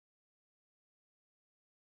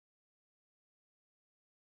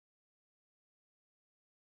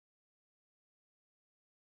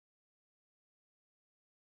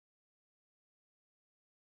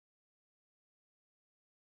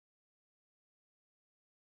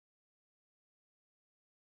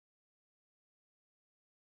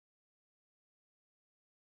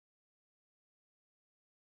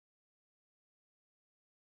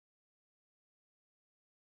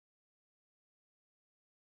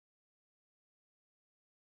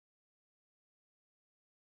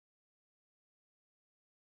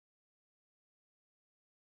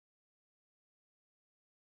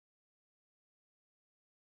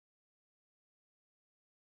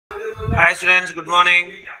Hi students, good morning.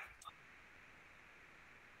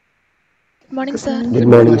 Good morning, sir. Good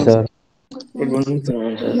morning, sir. Good morning, sir.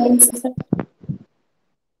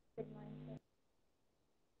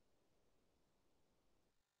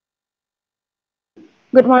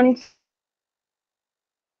 Good morning.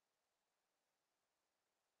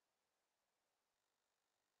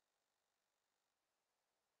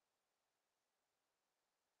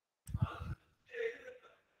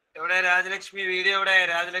 എവിടെ Rajalakshmi video എവിടെ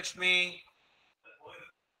രാജലക്ഷ്മി?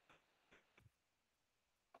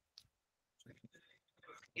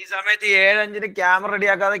 ഈ സമയത്ത് 7:05 camera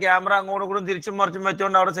റെഡിയാക്കാതെ camera അങ്ങോട്ടും കൂടെ തിരിച്ചും മറിച്ചും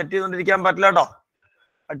വെച്ചുകൊണ്ട് അവിടെ സെറ്റ് ചെയ്തുകൊണ്ടിരിക്കാൻ പറ്റില്ല കേട്ടോ.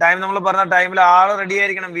 ടൈം നമ്മൾ പറഞ്ഞ ടൈമിൽ ആള് റെഡി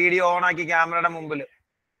ആയിരിക്കണം വീഡിയോ ഓൺ ആക്കി ക്യാമറയുടെ മുമ്പിൽ.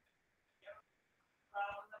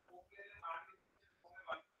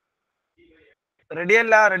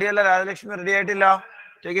 റെഡിയല്ല രാജലക്ഷ്മി റെഡി ആയിട്ടില്ല.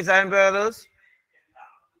 Take sign brothers.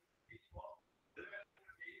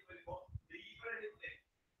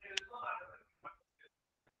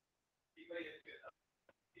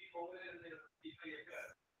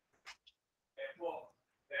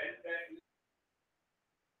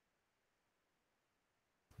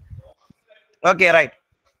 Okay right.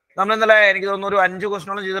 നമ്മൾ ഇന്നലെ എനിക്ക് തോന്നുന്നു ഒരു 5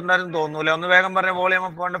 ക്വസ്റ്റനോളം ചെയ്തിട്ടുണ്ടായിരുന്നു തോന്നുന്നു. ഒന്ന് വേഗം പറഞ്ഞ വോളിയം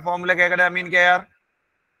ഓഫ് കോണിന്റെ ഫോർമുല കേൾക്കട്ടെ. അമീൻ കെ ആർ,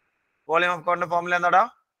 വോളിയം ഓഫ് കോണിന്റെ ഫോർമുല എന്താടാ?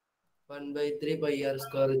 1/3 pi r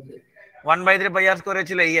square. 1/3 pi r square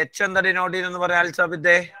വെച്ചില്ലേ. ഈ എച്ച് എന്താ ഡിനോട്ട് ചെയ്യുന്നത് പറഞ്ഞ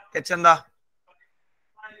അൽസാബിത്തെ? എച്ച് എന്താ?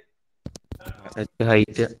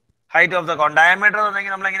 Height of the cone. Diameter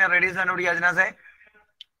തന്നെങ്കിൽ നമ്മൾ എങ്ങനെ റേഡിയസ് കണ്ടുപിടിക്കുക അജിനാസെ?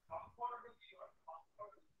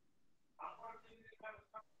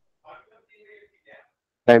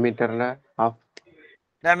 ഡയമീറ്ററിന്റെ ഹാഫ്.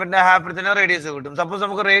 ഡയമീറ്ററിന്റെ ഹാഫ് എടുത്തിന് റേഡിയസ് കിട്ടും. സപ്പോസ്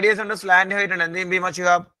നമുക്ക് റേഡിയസ് ഉണ്ട്, സ്ലാൻഡ് ഹൈറ്റ് ഉണ്ട്. എന്ത് ചെയ്യും ഭീമ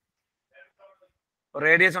ശിഹാബ്?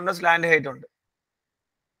 റേഡിയസ് ഉണ്ട്, സ്ലാൻഡ് ഹൈറ്റ് ഉണ്ട്.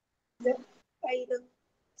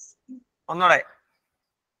 ഒന്നോടെ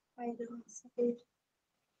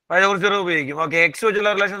കുറിച്ച് ഉപയോഗിക്കും. ഓക്കെ, എക്സ് വെച്ചുള്ള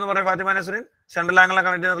റിലേഷൻ എന്ന് പറയാം ഫാത്തിമ നസ്രീൻ. സെൻട്രൽ ആംഗിളിനെ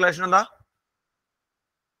കണക്ട് ചെയ്യുന്ന റിലേഷൻ എന്താ?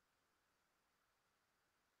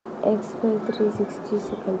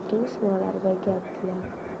 x/360 smaller by capital R.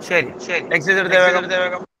 ശരി, എക്സ് എടുത്തേ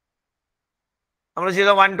വേഗം. നമ്മൾ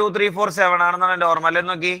ചെയ്ത 1 2 3 4 7 ആണെന്നാണ് എന്റെ ഓർമ്മ. അല്ലേ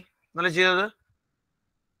നോക്കി നമ്മൾ ചെയ്തത്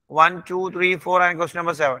 1 2 3 4 ആണ് ക്വസ്റ്റ്യൻ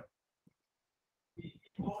നമ്പർ 7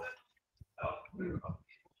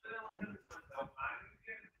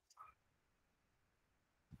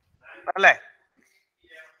 അല്ലേ?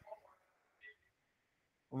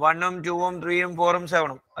 1ഉം 2ഉം 3ഉം 4ഉം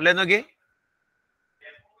 7ഉം അല്ലേ നോക്കി?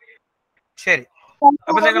 ശരി,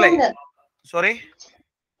 അപ്പൊ നിങ്ങളെ സോറി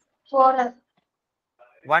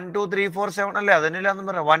 1 2 3 4 7 അല്ലേ? അതന്നെയല്ലാന്ന്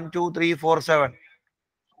പറയാം. 1 2 3 4 7.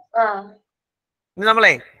 ഇനി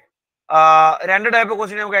നമ്മളെ 2 ടൈപ്പ്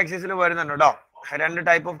ക്വസ്റ്റ്യൻ നമുക്ക് എക്സസൈസിൽ വരുന്നുണ്ട് കേട്ടോ. 2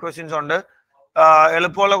 ടൈപ്പ് ഓഫ് ക്വസ്റ്റ്യൻസ് ഉണ്ട്.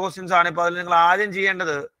 എളുപ്പമുള്ള ക്വസ്റ്റ്യൻസ് ആണ്. ഇപ്പൊ അതിൽ നിങ്ങൾ ആദ്യം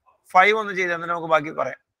ചെയ്യേണ്ടത് 5 ഒന്ന് ചെയ്ത് എന്നിട്ട് നമുക്ക് ബാക്കി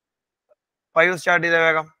പറയാം. 5 സ്റ്റാർട്ട് ചെയ്ത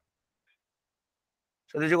വേഗം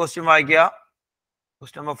ശ്രദ്ധിച്ച് ക്വസ്റ്റ്യൻ വായിക്കുക.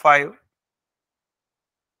 ക്വസ്റ്റ്യൻ നമ്പർ 5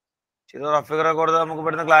 ചെയ്ത റഫ് ഫിഗർ കൊടുത്ത് നമുക്ക്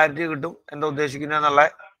പെട്ടെന്ന് ക്ലാരിറ്റി കിട്ടും എന്താ ഉദ്ദേശിക്കുന്നത് എന്നുള്ള.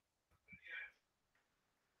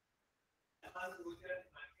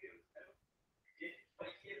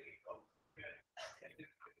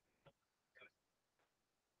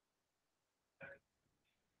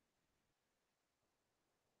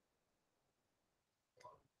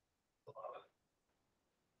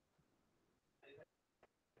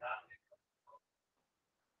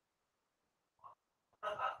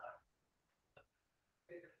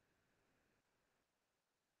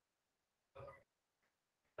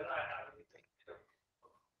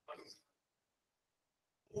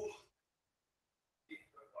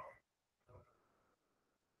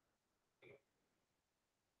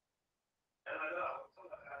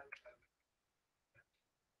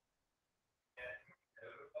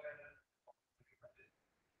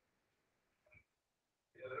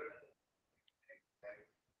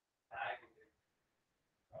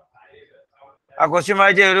 ആ ക്വസ്റ്റ്യൻ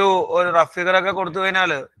വായിച്ച ഒരു റഫ് ഫിഗർ ഒക്കെ കൊടുത്തു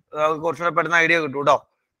കഴിഞ്ഞാൽ കുറച്ചുകൂടെ പെട്ടെന്ന് ഐഡിയ കിട്ടും കേട്ടോ.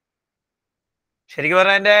 ശരിക്കും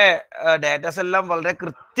പറഞ്ഞാൽ അതിന്റെ ഡാറ്റാസ് എല്ലാം വളരെ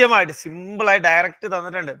കൃത്യമായിട്ട് സിമ്പിളായി ഡയറക്റ്റ്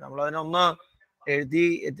തന്നിട്ടുണ്ട്. നമ്മൾ അതിനൊന്ന് എഴുതി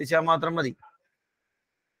എത്തിച്ചാൽ മാത്രം മതി.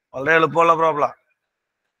 വളരെ എളുപ്പമുള്ള പ്രോബ്ലം.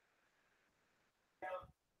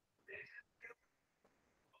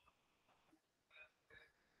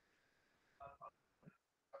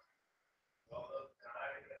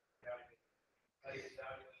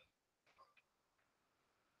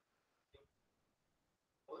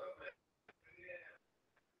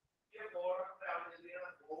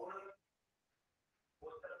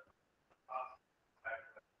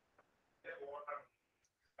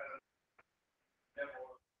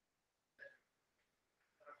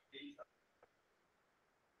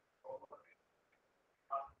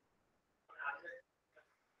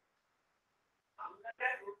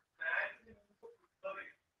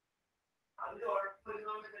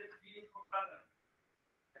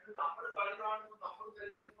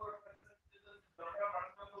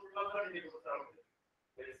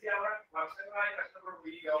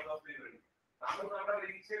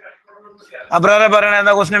 അബ്രാറെ പറയണ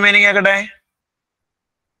എന്താ ക്വസ്റ്റ്യൻ മീനിങ് ആക്കട്ടെ?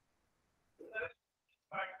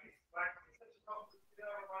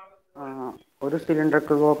 ഒരു cylinder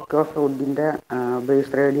box of വുഡിന്റെ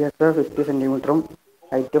base radius 50 സെന്റിമീറ്ററും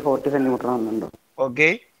height 40 സെന്റിമീറ്ററും വന്നിട്ടുണ്ടോ? ഓക്കെ.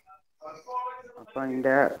 അപ്പൊ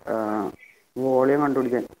അതിന്റെ വോളിയം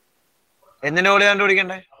കണ്ടുപിടിക്കാൻ. എന്തിന്റെ വോളിയം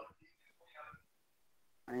കണ്ടുപിടിക്കണ്ടേ?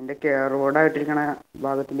 അതിന്റെ കെയർബോർഡ് ആയിട്ടിരിക്കണ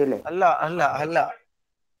ഭാഗത്തിന്റെ അല്ലേ? അല്ല അല്ല അല്ല,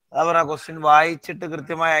 അതാ പറയാ ക്വസ്റ്റ്യൻ വായിച്ചിട്ട്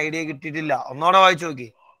കൃത്യമായ ഐഡിയ കിട്ടിയിട്ടില്ല. ഒന്നോടെ വായിച്ചു നോക്കി,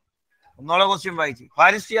 ഒന്നോടെ ക്വസ്റ്റ്യൻ വായിച്ചു.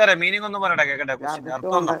 ഫാരിസ്റ്റിയാറെ മീനിങ് ഒന്നും പറയട്ടെ, കേക്കട്ടെ ക്വസ്റ്റ്യൻ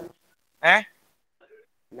അർത്ഥം ഒന്നോ?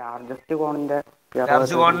 ലാർജസ്റ്റ് കോണിന്റെ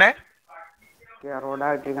ലാർജ് കോണിന്റെ കെയർബോർഡ്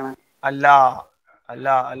ആയിട്ടിരിക്കണ. അല്ല അല്ല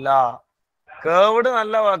അല്ല, കേർവ്ഡ്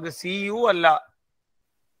നല്ല വാക്ക്, CU അല്ല,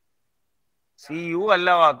 CU അല്ല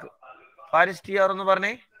വാക്ക്. ഫാരിസ്റ്റിയാർ എന്ന്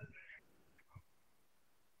പറഞ്ഞേ.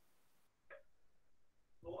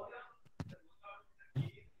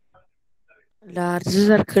 ലാർജ്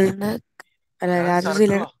സർക്കിളിന്റെ അല്ല, ലാർജ്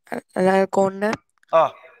സിലിണ്ടർ കോണിന്റെ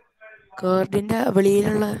കേർഡിന്റെ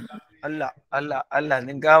വെളിയിലുള്ള. അല്ല അല്ല അല്ല,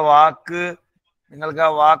 നിങ്ങൾക്ക് ആ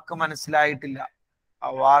വാക്ക് മനസ്സിലായിട്ടില്ല. ആ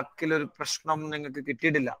വാക്കിലൊരു പ്രശ്നം നിങ്ങൾക്ക്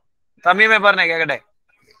കിട്ടിയിട്ടില്ല. തമീമെ പറഞ്ഞേ കേക്കട്ടെ.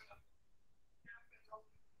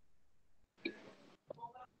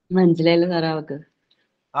 മനസ്സിലായില്ല സാറേ വാക്ക്.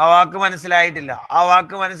 ആ വാക്ക് മനസ്സിലായിട്ടില്ല. ആ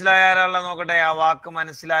വാക്ക് മനസ്സിലായ ആരാളെ നോക്കട്ടെ. ആ വാക്ക്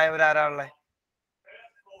മനസ്സിലായവരാരാളെ?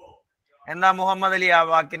 എന്താ മുഹമ്മദ് അലി ആ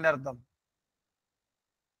വാക്കിന്റെ അർത്ഥം?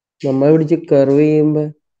 നമ്മ പിടിച്ച് കർവ് ചെയ്യുമ്പോ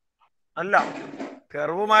അല്ല,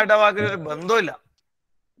 കെർവുമായിട്ട് ആ വാക്കിനൊരു ബന്ധമില്ല.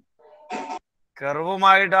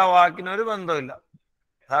 കെർവുമായിട്ട് ആ വാക്കിനൊരു ബന്ധമില്ല.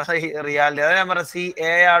 റിയാലിറ്റി അതാ ഞാൻ പറഞ്ഞ.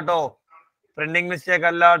 CA ആട്ടോ, പ്രിന്റിംഗ് മിസ്റ്റേക്ക്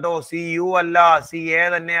അല്ലാട്ടോ, CU അല്ല, CA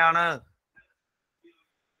തന്നെയാണ്.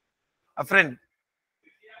 അഫ്രിൻ,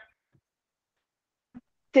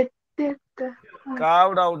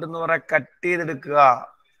 കാവ്ഡ് ഔട്ട് എന്ന് പറയാൻ കട്ട് ചെയ്തെടുക്കുക,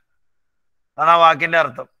 അതാണ് ആ വാക്കിന്റെ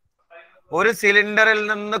അർത്ഥം. ഒരു സിലിണ്ടറിൽ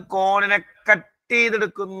നിന്ന് കോണിനെ കട്ട്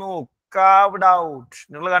ചെയ്തെടുക്കുന്നു, കാവ്ഡ് ഔട്ട്.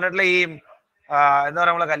 നിങ്ങൾ കണ്ടിട്ടില്ല ഈ എന്താ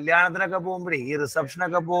പറയാ, നമ്മളെ കല്യാണത്തിനൊക്കെ പോകുമ്പോഴേ, ഈ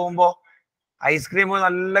റിസപ്ഷനൊക്കെ പോകുമ്പോ ഐസ്ക്രീം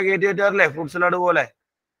നല്ല കയറ്റി വെച്ചാറില്ലേ, ഫ്രൂട്ട് സലാഡ് പോലെ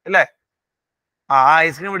അല്ലേ? ആ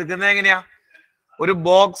ഐസ്ക്രീം എടുക്കുന്നത് എങ്ങനെയാ? ഒരു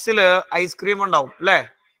ബോക്സില് ഐസ്ക്രീം ഉണ്ടാവും അല്ലേ?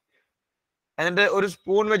 എന്നിട്ട് ഒരു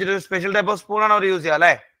സ്പൂൺ വെച്ചിട്ട്, ഒരു സ്പെഷ്യൽ ടൈപ്പ് ഓഫ് സ്പൂൺ ആണ് അവർ യൂസ് ചെയ്യുക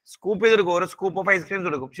അല്ലേ? സ്കൂപ്പ് ചെയ്തെടുക്കും, ഒരു സ്കൂപ്പ് ഓഫ് ഐസ്ക്രീംസ്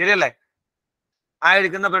എടുക്കും, ശരിയല്ലേ? ആ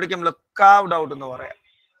എടുക്കുന്ന പ്രൊഡക്റ്റ് നമ്മൾ കാവ്ഡ് ഔട്ട് എന്ന് പറയാം.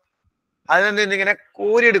 അതിനെന്ത് ഇങ്ങനെ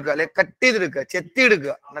കോരിയെടുക്കുക, അല്ലെ കട്ട് ചെയ്തെടുക്കുക,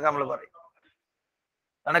 ചെത്തിയെടുക്കുക എന്നൊക്കെ നമ്മൾ പറയും.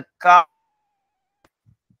 അതാണ്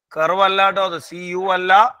കർവ് അല്ലാട്ടോ, അത് CU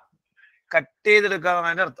അല്ല, കട്ട് ചെയ്തെടുക്കുക എന്നാണ്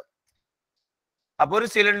അതിന്റെ അർത്ഥം. അപ്പൊ ഒരു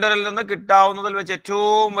സിലിണ്ടറിൽ നിന്ന് കിട്ടാവുന്നതിൽ വെച്ച്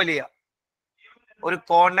ഏറ്റവും വലിയ ഒരു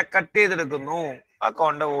കോണിനെ കട്ട് ചെയ്തെടുക്കുന്നു. ആ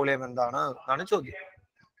കോണിന്റെ വോളിയം എന്താണ് എന്നാണ് ചോദ്യം.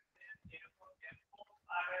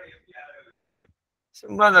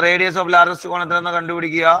 സിമ്പിൾ ആണ്. റേഡിയസ് ഓഫ് ലാർജസ്റ്റ് കോൺ എത്രയെന്ന്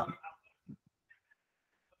കണ്ടുപിടിക്കുക.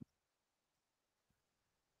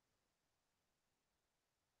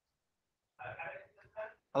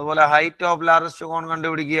 അതുപോലെ ഹൈറ്റ് ഓഫ് ലാർജസ്റ്റ് കോൺ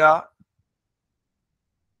കണ്ടുപിടിക്കുക.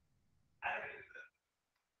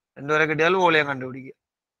 രണ്ടുപേരെ കിട്ടിയാൽ വോളിയം കണ്ടുപിടിക്കുക.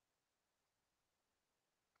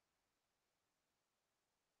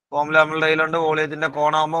 ഫോമുല നമ്മളുടെ കയ്യിലുണ്ട്. വോളിയത്തിന്റെ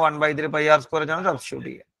കോണാകുമ്പോൾ 1/3 πr² വെച്ചാണ് സബ്സ്റ്റിറ്റ്യൂട്ട്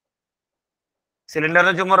ചെയ്യുക.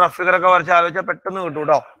 സിലിണ്ടറിന് ചുമ്മാ റഫ് ഫിഗർ ഒക്കെ വരച്ച് ആലോചിച്ചാൽ പെട്ടെന്ന് കിട്ടും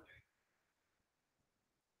കേട്ടോ.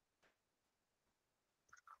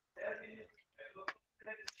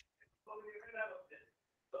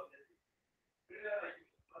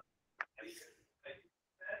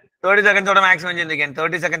 തേർട്ടി സെക്കൻഡ്സോടെ മാക്സിമം ചിന്തിക്കാൻ.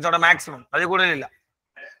 30 സെക്കൻഡ്സോടെ മാക്സിമം, അതിൽ കൂടുതലില്ല.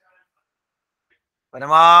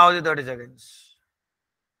 പരമാവധി 30 സെക്കൻഡ്സ്.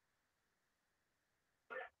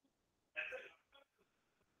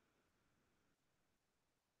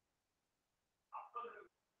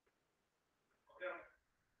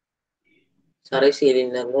 സാറേ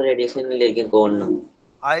സിലിണ്ടറിന്റെ റേഡിയേഷനിലേക്ക് കോണം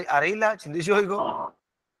അറിയില്ല, ചിന്തിച്ചു നോക്കോ.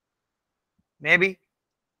 മേ ബി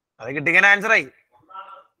അത് കിട്ടിക്കാൻ ആൻസർ ആയി.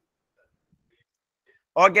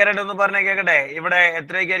 ഓക്കെ, റെഡ് ഒന്ന് പറഞ്ഞേ കേക്കട്ടെ. ഇവിടെ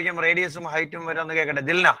എത്രയൊക്കെയായിരിക്കും റേഡിയസും ഹൈറ്റും വരിക എന്ന് കേക്കട്ടെ.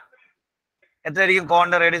 ദിൽന, എത്രയായിരിക്കും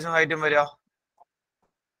കോണിന്റെ റേഡിയസും ഹൈറ്റും വരിക?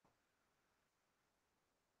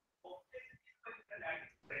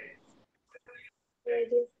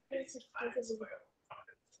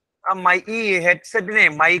 ഈ ഹെഡ്സെറ്റിനെ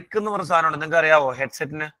മൈക്ക് എന്ന് പറഞ്ഞ സാധനമുണ്ട്, നിങ്ങൾക്ക് അറിയാവോ?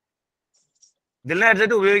 ഹെഡ്സെറ്റിന് ദിൽന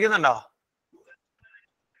ഹെഡ്സെറ്റ് ഉപയോഗിക്കുന്നുണ്ടോ?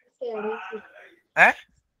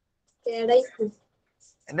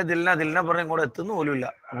 എന്റെ ദിൽന പറഞ്ഞ ഇങ്ങോട്ട് എത്തുന്ന പോലും ഇല്ല.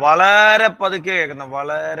 വളരെ പതുക്കെ കേൾക്കുന്ന,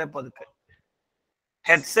 വളരെ പതുക്കെ.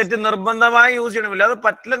 ഹെഡ്സെറ്റ് നിർബന്ധമായി യൂസ് ചെയ്യണമില്ല, അത്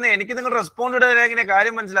പറ്റില്ലെന്നേ. എനിക്ക് നിങ്ങൾ റെസ്പോണ്ട് ഇടാൻ എങ്ങനെ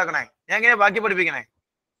കാര്യം മനസ്സിലാക്കണേ? ഞാൻ എങ്ങനെ ബാക്കി പഠിപ്പിക്കണേ?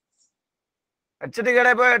 ഹെഡ്സെറ്റ്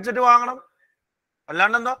കേടായി പോയി ഹെഡ്സെറ്റ് വാങ്ങണം.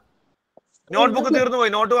 അല്ലാണ്ട് എന്താ? നോട്ട്ബുക്ക് തീർന്നു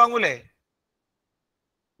പോയി, നോട്ട് വാങ്ങൂലേ?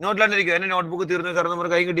 നോട്ടിലാണ്ടിരിക്കും. എന്നെ നോട്ട്ബുക്ക് തീർന്നു സാർ നമ്മൾ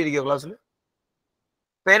കൈ കിട്ടിയിരിക്കോ ക്ലാസ്സിൽ?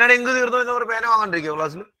 പേനയുടെ ഇങ്ക് തീർന്നു എന്ന് പേന വാങ്ങാണ്ടിരിക്കോ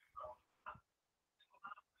ക്ലാസ്സിൽ?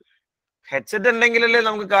 ഹെഡ്സെറ്റ് ഉണ്ടെങ്കിലല്ലേ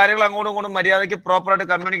നമുക്ക് കാര്യങ്ങൾ അങ്ങോട്ടും ഇങ്ങോട്ടും മര്യാദയ്ക്ക് പ്രോപ്പറായിട്ട്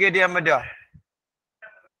കമ്മ്യൂണിക്കേറ്റ് ചെയ്യാൻ പറ്റുക.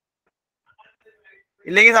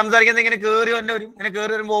 ഇല്ലെങ്കിൽ സംസാരിക്കുന്നത് ഇങ്ങനെ കയറി തന്നെ വരും. ഇങ്ങനെ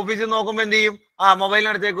കയറി വരുമ്പോൾ ഓഫീസിൽ നോക്കുമ്പോൾ എന്ത് ചെയ്യും?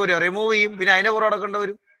 മൊബൈലിനടുത്തേക്ക് വരും, റിമൂവ് ചെയ്യും, പിന്നെ അതിന്റെ പുറം അടക്കേണ്ടി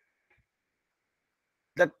വരും.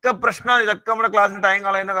 ഇതൊക്കെ പ്രശ്നമാണ്. ഇതൊക്കെ നമ്മുടെ ക്ലാസ്സിൽ ടൈം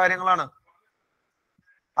കളയുന്ന കാര്യങ്ങളാണ്.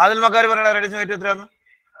 അതിൽ മക്കാർ പറയണ റെഡിഷൻ റേറ്റ് എത്രയാന്ന്?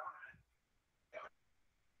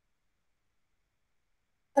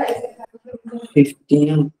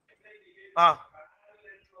 15.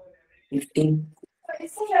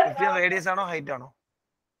 15 റേഡിയസ് ആണോ ഹൈറ്റ് ആണോ?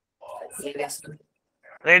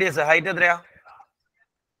 റേഡിയസ്. ഹൈറ്റ് എത്രയാ?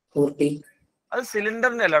 40. അത്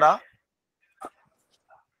സിലിണ്ടറിന്റെ അല്ലടാ.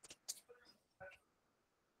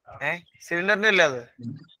 സിലിണ്ടറിന്റെ അല്ലേ അത്?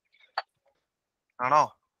 ആണോ?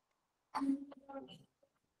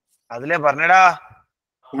 അതിലേ പറഞ്ഞടാ.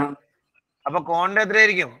 അപ്പൊ കോണിന്റെ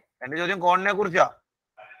എത്രയായിരിക്കും? എന്റെ ചോദ്യം കോണിനെ കുറിച്ചാ.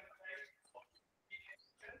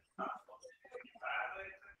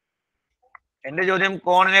 എന്റെ ചോദ്യം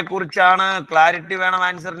കോണിനെ കുറിച്ചാണ്. ക്ലാരിറ്റി വേണം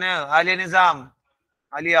ആൻസറിന്. ആലിയ നിസാം,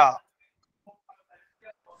 ആലിയ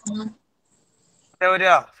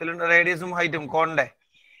വരിക. സിലിണ്ടർ റേഡിയസും ഹൈറ്റും കോണിന്റെ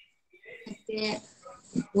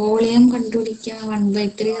വോളിയം കണ്ടുപിടിക്കാം.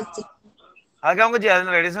 1/3 അതൊക്കെ നമുക്ക് ചെയ്യാം.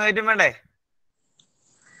 അതിന് റേഡിയസും ഹൈറ്റും വേണ്ടേ?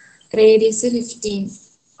 റേഡിയസ് 15,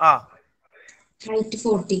 ആ ഹൈറ്റ്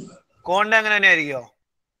 40. കോണിന്റെ അങ്ങനെ തന്നെ ആയിരിക്കോ?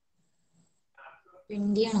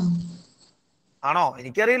 20 ആണോ? ആണോ?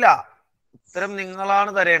 എനിക്കറിയില്ല. ഉത്തരം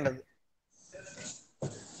നിങ്ങളാണ് തരേണ്ടത്.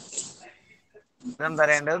 ഉത്തരം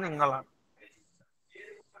തരേണ്ടത് നിങ്ങളാണ്.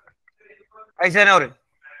 ഐശാനോറ്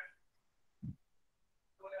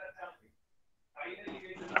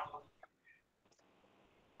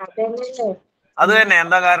അത് തന്നെ.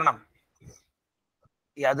 എന്താ കാരണം?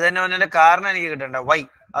 അത് തന്നെ അതിന്റെ കാരണം എനിക്ക് കിട്ടണ്ട. വൈ?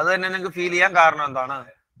 അത് തന്നെ നിങ്ങൾക്ക് ഫീൽ ചെയ്യാൻ കാരണം എന്താണ്?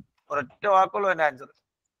 ഒരൊറ്റ വാക്കുള്ളൂ എന്റെ ആൻസർ.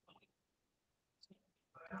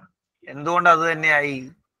 എന്തുകൊണ്ട് അത് തന്നെയായി?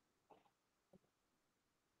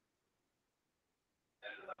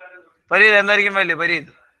 പരീത് എന്തായിരിക്കും വലിയ?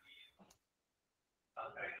 പരീത്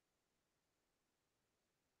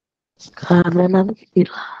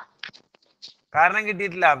കാരണം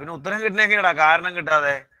കിട്ടിയിട്ടില്ല. പിന്നെ ഉത്തരം കിട്ടണമെങ്കിലടാ കാരണം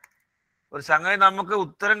കിട്ടാതെ. ഒരു സംഗതി നമുക്ക്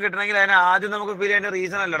ഉത്തരം കിട്ടണമെങ്കിൽ അതിനെ ആദ്യം നമുക്ക് ഫീൽ ചെയ്യേണ്ട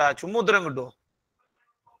റീസൺ അല്ലടാ. ചുമ്മാ ഉത്തരം കിട്ടുമോ?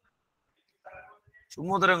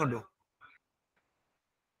 ചുമ്മാ ഉത്തരം കിട്ടുമോ?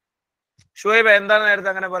 ഷുഹൈബ് എന്താണ് നേരത്തെ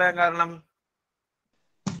അങ്ങനെ പറയാൻ കാരണം?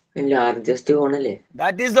 Largest കോണല്ലേ?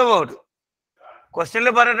 That is the word.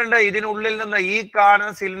 ക്വസ്റ്റ്യനിൽ പറഞ്ഞിട്ടുണ്ട് ഇതിനുള്ളിൽ നിന്ന് ഈ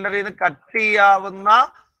കാണുന്ന സിലിണ്ടറിൽ നിന്ന് കട്ട് ചെയ്യാവുന്ന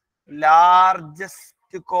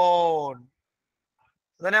ലാർജസ്റ്റ് കോൺ.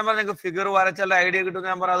 അതാ ഞാൻ പറഞ്ഞ ഫിഗർ വരച്ചുള്ള ഐഡിയ കിട്ടും.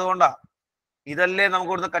 ഞാൻ പറഞ്ഞ അതുകൊണ്ടാ. ഇതല്ലേ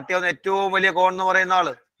നമുക്ക് ഇവിടുന്ന് കട്ട് ചെയ്യാവുന്ന ഏറ്റവും വലിയ കോൺ എന്ന് പറയുന്ന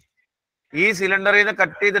ആള്. ഈ സിലിണ്ടറിൽ നിന്ന്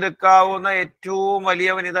കട്ട് ചെയ്തെടുക്കാവുന്ന ഏറ്റവും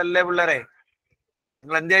വലിയവൻ ഇതല്ലേ പിള്ളേരെ?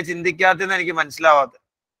 നിങ്ങൾ എന്തേ ചിന്തിക്കാത്തെന്ന് എനിക്ക് മനസ്സിലാവാത്ത.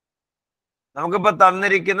 നമുക്കിപ്പോ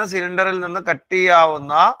തന്നിരിക്കുന്ന സിലിണ്ടറിൽ നിന്ന് കട്ട്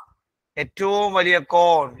ചെയ്യാവുന്ന ഏറ്റവും വലിയ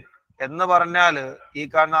കോൺ എന്ന് പറഞ്ഞാല് ഈ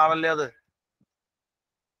കാണുന്ന ആളല്ലേ അത്?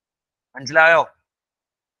 മനസ്സിലായോ?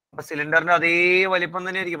 അപ്പൊ സിലിണ്ടറിന്റെ അതേ വലിപ്പം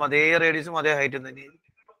തന്നെ ആയിരിക്കും, അതേ റേഡിയസും അതേ ഹൈറ്റും തന്നെ ആയിരിക്കും.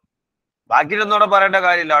 ബാക്കിയിലൊന്നുകൂടെ പറയേണ്ട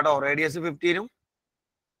കാര്യമില്ല കേട്ടോ. റേഡിയസ് 15ഉം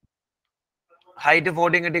ഹൈറ്റ്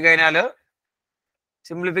 40 കിട്ടിക്കഴിഞ്ഞാല്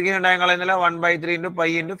സിംപ്ലിഫിക്കേഷൻ ഉണ്ടായി കളയുന്നില്ല. 1/3 × π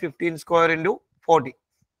 × 15² × 40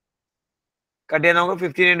 കട്ട് ചെയ്യാൻ നമുക്ക്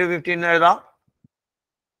 15 × 15 എഴുതാം.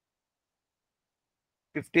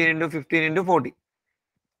 15 × 15 × 40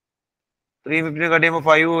 350 കട്ട് ചെയ്യുമ്പോൾ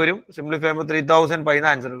 5 വരും. സിംപ്ലിഫൈ ചെയ്യുമ്പോൾ 3000 π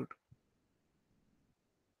ആൻസർ കിട്ടും.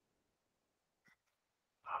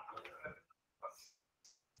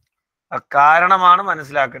 കാരണമാണ്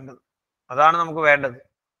മനസ്സിലാക്കേണ്ടത്. അതാണ് നമുക്ക് വേണ്ടത്.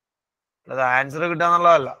 അത് ആൻസർ കിട്ടുക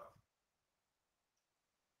എന്നുള്ളതല്ല.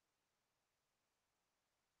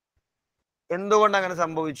 എന്തുകൊണ്ട് അങ്ങനെ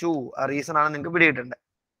സംഭവിച്ചു? ആ റീസൺ ആണ് നിങ്ങൾക്ക് പിടികിട്ടേണ്ടത്.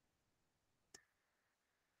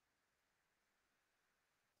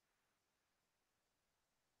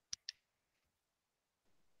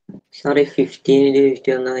 സോറി 15 ×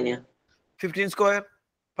 50 ഒന്നും അങ്ങനെയാ? 15²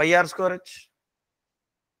 πr²h.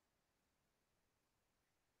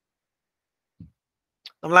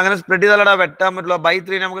 നമ്മൾ അങ്ങനെ സ്പ്രെഡ് ചെയ്താലടാ വെട്ടാൻ പറ്റുള്ളൂ.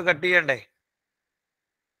 /3 നമുക്ക് കട്ട് ചെയ്യണ്ടേ?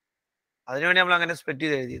 അതിനുവേണ്ടി നമ്മൾ അങ്ങനെ സ്പ്ലിറ്റ്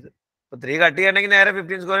ചെയ്ത് എഴുതിയത്. ഇപ്പൊ 3 കട്ട് ചെയ്യണമെങ്കിൽ നേരെ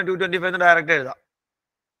 15² 225 ഡയറക്റ്റ് എഴുതാം.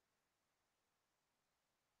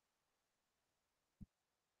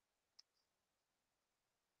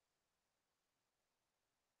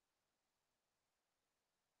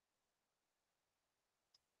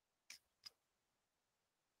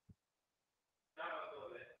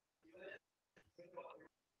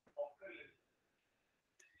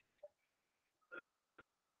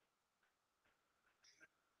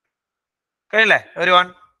 കഴിഞ്ഞില്ലേ everyone?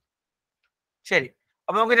 ശരി.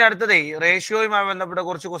 അപ്പൊ നമുക്ക് ഇനി അടുത്തതേ റേഷ്യോയുമായി ബന്ധപ്പെട്ട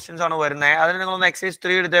കുറച്ച് ക്വസ്റ്റ്യൻസ് ആണ് വരുന്നത്. അതിന് നിങ്ങളൊന്ന് എക്സസൈസ്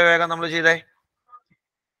 3 എടുത്തേ വേഗം നമ്മൾ ചെയ്തേ.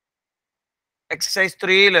 എക്സസൈസ്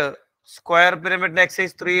 3 സ്ക്വയർ പിരമിഡിന്റെ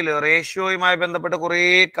എക്സസൈസ് 3 റേഷ്യോയുമായി ബന്ധപ്പെട്ട കുറേ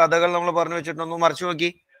കഥകൾ നമ്മൾ പറഞ്ഞു വെച്ചിട്ടുണ്ട്. ഒന്ന് മറിച്ചു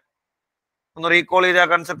നോക്കി, ഒന്ന് റീകോൾ ചെയ്ത ആ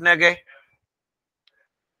കൺസെപ്റ്റിനെയൊക്കെ.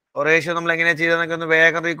 റേഷ്യോ നമ്മൾ എങ്ങനെയാ ചെയ്തതെന്നൊക്കെ ഒന്ന്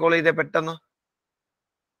വേഗം റീകോൾ ചെയ്തേ പെട്ടെന്ന്.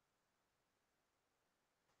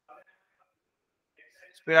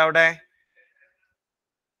 സ്പീഡ് ആവട്ടെ,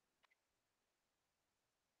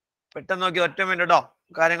 പെട്ടെന്ന് നോക്കി. ഒറ്റ മിനിറ്റ് കേട്ടോ,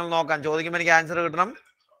 കാര്യങ്ങൾ നോക്കാം. ചോദിക്കുമ്പോൾ എനിക്ക് ആൻസർ കിട്ടണം.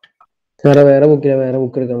 സാറേ വേറെ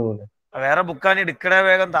ബുക്ക് എടുക്കാൻ പോകുന്നത്. വേറെ ബുക്കാണ് എടുക്കണേ,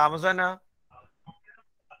 വേഗം താമസം തന്നെ.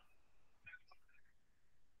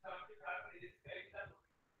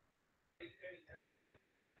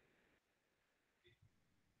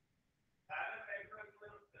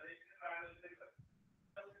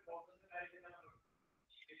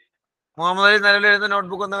 മുഹമ്മദ് അലി നിലവിൽ എഴുതുന്ന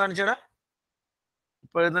നോട്ട്ബുക്ക് ഒന്ന് കാണിച്ചേടാ.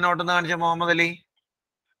 ഇപ്പൊ എഴുതുന്ന നോട്ട് ഒന്ന് കാണിച്ച മുഹമ്മദ് അലി.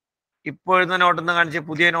 ഇപ്പൊ എഴുതുന്ന നോട്ട് ഒന്ന് കാണിച്ച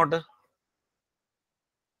പുതിയ നോട്ട്.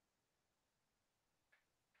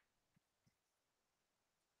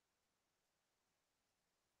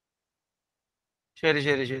 ശരി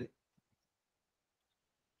ശരി ശരി.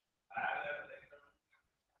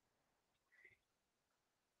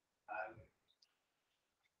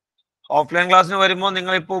 ഓഫ്ലൈൻ ക്ലാസ്സിന് വരുമ്പോൾ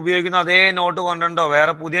നിങ്ങൾ ഇപ്പൊ ഉപയോഗിക്കുന്ന അതേ നോട്ട് കൊണ്ടുണ്ടോ?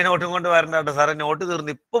 വേറെ പുതിയ നോട്ടും കൊണ്ട് വരണ്ട കേട്ടോ. സാറേ നോട്ട്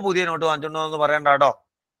തീർന്നു, ഇപ്പൊ പുതിയ നോട്ട് വാങ്ങിച്ചോണ്ടോ എന്ന് പറയണ്ട കേട്ടോ.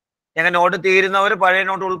 ഞങ്ങൾ നോട്ട് തീരുന്നവർ പഴയ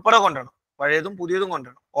നോട്ട് ഉൾപ്പെടെ കൊണ്ടുവരണം. പഴയതും പുതിയതും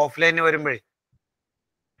കൊണ്ടുവരണം ഓഫ്ലൈനിന് വരുമ്പോഴേ.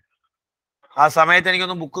 ആ സമയത്ത്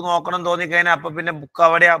എനിക്കൊന്ന് ബുക്ക് നോക്കണം തോന്നിക്കഴിഞ്ഞാൽ അപ്പൊ പിന്നെ ബുക്ക്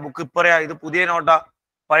അവിടെയാ, ബുക്ക് ഇപ്പറയാ, ഇത് പുതിയ നോട്ടാ.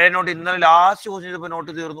 പഴയ നോട്ട് ഇന്നലെ ലാസ്റ്റ് ക്വസ്റ്റ്യൻ ചെയ്തപ്പോ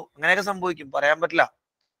നോട്ട് തീർന്നു. അങ്ങനെയൊക്കെ സംഭവിക്കും, പറയാൻ പറ്റില്ല.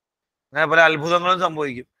 അങ്ങനെ പല അത്ഭുതങ്ങളും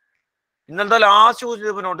സംഭവിക്കും. ഇന്നലത്തെ ലാസ്റ്റ് ക്വസ്റ്റ്യൻ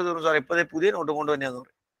ചെയ്തപ്പോ നോട്ട് തീർന്നു സാർ, ഇപ്പൊ പുതിയ നോട്ട് കൊണ്ടുവന്നെയാന്ന്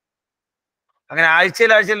പറയും. അങ്ങനെ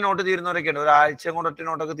ആഴ്ചയിൽ നോട്ട് തീരുന്നവരൊക്കെ ഉണ്ട്. ഒരാഴ്ച കൊണ്ട് ഒറ്റ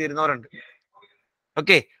നോട്ടൊക്കെ തീരുന്നവരുണ്ട്.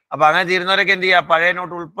 ഓക്കെ, അപ്പൊ അങ്ങനെ തീരുന്നവരൊക്കെ എന്ത് ചെയ്യുക, പഴയ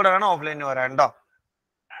നോട്ട് ഉൾപ്പെടെ വേണം ഓഫ്ലൈനിന് വരാണ്ടോ.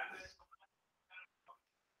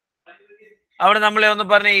 അവിടെ നമ്മളെ ഒന്ന്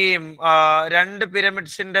പറഞ്ഞേ, ഈ രണ്ട്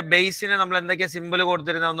പിരമിഡ്സിന്റെ ബേസിന് നമ്മൾ എന്തൊക്കെയാ സിമ്പിൾ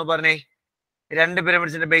കൊടുത്തിരുന്ന ഒന്ന് പറഞ്ഞേ. രണ്ട്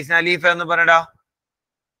പിരമിഡ്സിന്റെ ബേസിന് അലീഫ എന്ന് പറയടാ.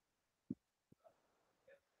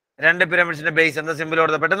 രണ്ട് പിരമിഡ്സിന്റെ ബേസ് എന്താ സിമ്പിൾ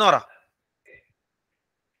കൊടുത്ത, പെട്ടെന്ന് പറ.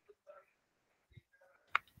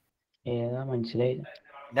 ഏതാ മനസ്സിലായി?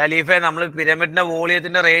 അലീഫ, നമ്മൾ പിരമിഡിന്റെ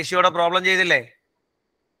വോളിയത്തിന്റെ റേഷ്യോയുടെ പ്രോബ്ലം ചെയ്തില്ലേ?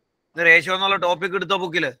 ഇത് റേഷ്യോ എന്നുള്ള ടോപ്പിക് എടുത്തോ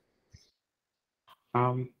ബുക്കില്.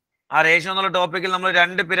 ആ റേഷ്യോ എന്നുള്ള ടോപ്പിക്കിൽ നമ്മൾ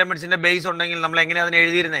രണ്ട് പിരമിഡ്സിന്റെ ബേസ് ഉണ്ടെങ്കിൽ നമ്മൾ എങ്ങനെയാ അതിനെ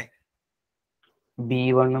എഴുതിയിരുന്നേ?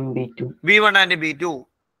 B1 B2. B1 and B2.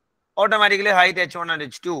 Automatically height H1 and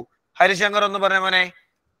H2. Harishankar ഒന്ന് പറഞ്ഞ മോനെ,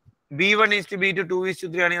 B1 is to B2 2 is to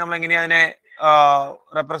 3 ആണെങ്കിൽ നമ്മൾ എങ്ങനെയാ അതിനെ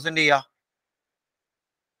റെപ്രസെന്റ് ചെയ്യാ?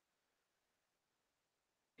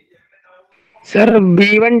 Sir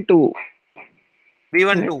B1 2.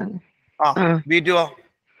 B1 2. B2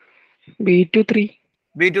 B2 3.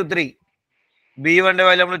 B2 3. B1ന്റെ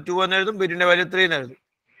value നമ്മൾ 2 എന്ന് എഴുതും, B2ന്റെ വാല്യൂ 3 എന്ന് എഴുതും.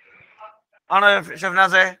 ആണോ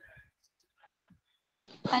ഷഫ്നാസേ?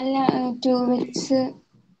 അല്ല 2x.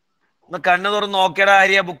 ഒന്ന് കണ്ണ് തുറന്ന് നോക്കിയടാ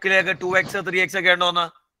ആര്യ, ബുക്കിലേക്ക് 2x 3x ഒക്കെ ഉണ്ടോന്ന്.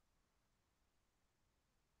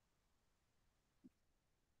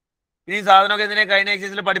 ഇനി സാധനമൊക്കെ എന്തിനാ കഴിഞ്ഞ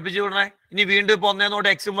എക്സൈസിൽ പഠിപ്പിച്ചു വിടണേ? ഇനി വീണ്ടും ഇപ്പൊ ഒന്നേന്നോട്ട്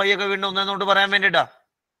എക്സും വൈ ഒക്കെ വീണ്ടും ഒന്നേന്നോട്ട് പറയാൻ വേണ്ടിട്ടാ.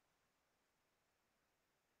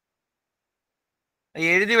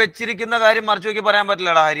 എഴുതി വെച്ചിരിക്കുന്ന കാര്യം മറിച്ച് നോക്കി പറയാൻ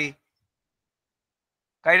പറ്റില്ലടാ ഹരി.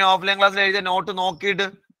 കഴിഞ്ഞ ഓഫ്ലൈൻ ക്ലാസ്സിൽ എഴുതിയ നോട്ട് നോക്കിയിട്ട്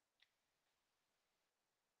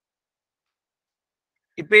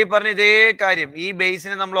ഇപ്പൊ ഈ പറഞ്ഞ ഇതേ കാര്യം ഈ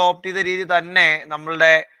ബേസിനെ നമ്മൾ ഓപ്റ്റ് ചെയ്ത രീതി തന്നെ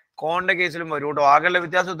നമ്മളുടെ കോണിന്റെ കേസിലും വരും കേട്ടോ. ആകെയുള്ള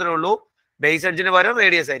വ്യത്യാസത്തിലേ ഉള്ളൂ, ബേസ് എഡ്ജിന് പകരം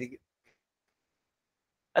റേഡിയസ് ആയിരിക്കും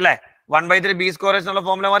അല്ലെ. 1/3 B സ്ക്വയർ എന്നുള്ള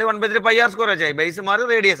ഫോമുല മാറി 1/3 πr സ്ക്വയർ ആയി, ബേസ് മാറി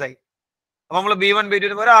റേഡിയസ് ആയി. അപ്പൊ നമ്മൾ B1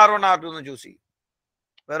 B2 പകരം R1 R2 എന്ന് ചൂസ് ചെയ്യും.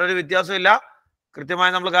 വേറൊരു വ്യത്യാസം ഇല്ല.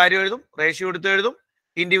 കൃത്യമായി നമ്മൾ കാര്യം എഴുതും, റേഷ്യോ എടുത്ത് എഴുതും,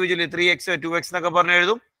 ഇൻഡിവിജ്വലി 3x 2x എന്നൊക്കെ പറഞ്ഞ്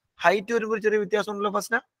എഴുതും. ഹൈറ്റ് വരുമ്പോൾ ചെറിയ വ്യത്യാസം ഉണ്ടല്ലോ.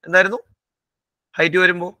 ഫസ്റ്റ് എന്തായിരുന്നു ഹൈറ്റ്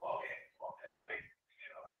വരുമ്പോ?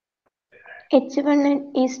 H1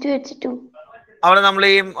 is to H2. അവിടെ നമ്മൾ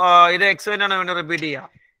ഈ ഇത് x തന്നെയാണ് വേണ്ടി റിപ്പീറ്റ് ചെയ്യുക.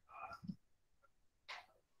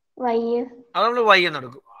 Y. അത് നമ്മൾ y എന്ന്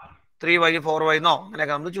എടുക്കും. 3y 4y എന്നോ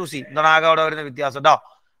അങ്ങനെയൊക്കെ നമ്മൾ ചൂസ് ചെയ്യും. എന്താണ് ആകെ അവിടെ വരുന്ന വ്യത്യാസം കേട്ടോ.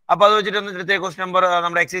 അപ്പൊ അത് വെച്ചിട്ട് ഒന്ന് ഇവിടുത്തെ ക്വസ്റ്റ്യൻ നമ്പർ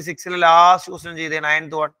നമ്മുടെ എക്സൈസ് 6 ലാസ്റ്റ് ക്വസ്റ്റ്യൻ ചെയ്തേ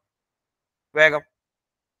 9th one വേഗം.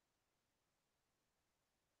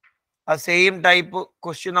 ആ സെയിം ടൈപ്പ്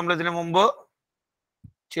ക്വസ്റ്റ്യൻ നമ്മൾ ഇതിനു മുമ്പ്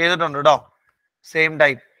ചെയ്തിട്ടുണ്ട് കേട്ടോ. സെയിം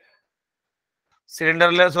ടൈപ്പ്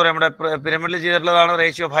സിലിണ്ടറിൽ നമ്മുടെ പിരമിഡിൽ ചെയ്തിട്ടുള്ളതാണ്.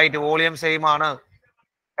 Ratio of height volume same ആണ്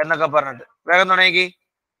എന്നൊക്കെ പറഞ്ഞിട്ട്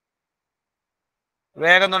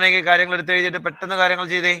വേഗം തുടങ്ങി കാര്യങ്ങൾ എടുത്ത് എഴുതിയിട്ട് പെട്ടെന്ന് കാര്യങ്ങൾ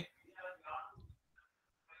ചെയ്തേ.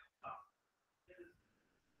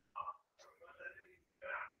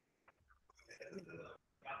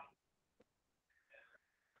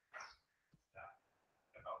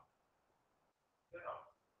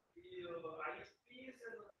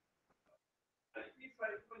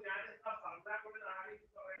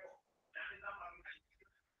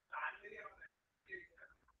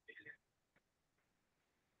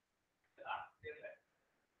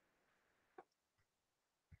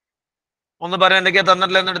 ഒന്ന് പറയാൻ എന്തൊക്കെയാ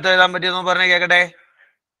തന്നിട്ടില്ല എന്ന് എടുത്ത് എഴുതാൻ പറ്റിയെന്ന് പറഞ്ഞേ കേക്കട്ടെ.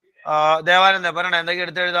 ദേവാനന്ദ പറയണേ എന്തൊക്കെയാ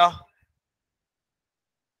എടുത്ത് എഴുതാ?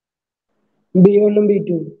 B1 ഉം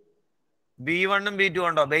B2. B1 ഉം B2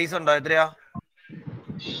 ഉണ്ടോ? ബേസ് ഉണ്ടോ? എത്രയാ?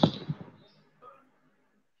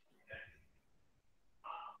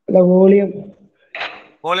 Volume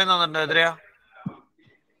volume തന്നിട്ടുണ്ടോ? എത്രയാ?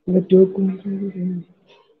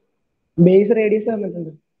 ബേസ് റേഡിയസ്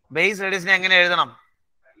തന്നിട്ടുണ്ട്. ബേസ് റേഡിയസിനെ എങ്ങനെ എഴുതണം?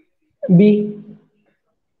 ബി.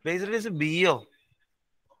 Base radius ബിയോ?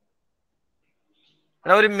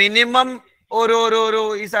 ഒരു മിനിമം ഒരു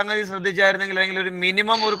ഈ സംഗതി ശ്രദ്ധിച്ചായിരുന്നെങ്കിൽ, അല്ലെങ്കിൽ ഒരു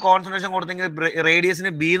മിനിമം ഒരു കോൺസെൻട്രേഷൻ കൊടുത്തെങ്കിൽ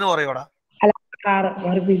റേഡിയസിന് ബി എന്ന് പറയൂടാ.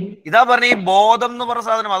 ഇതാ പറഞ്ഞ ഈ ബോധം എന്ന് പറഞ്ഞ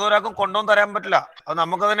സാധനം അതൊരാൾക്കും കൊണ്ടുവന്ന് തരാൻ പറ്റില്ല. അത്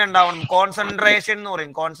നമുക്ക് തന്നെ ഉണ്ടാവണം. കോൺസെൻട്രേഷൻ എന്ന്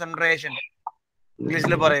പറയും. കോൺസെൻട്രേഷൻ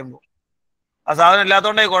ഇംഗ്ലീഷിൽ പറയുമ്പോൾ ആ സാധനം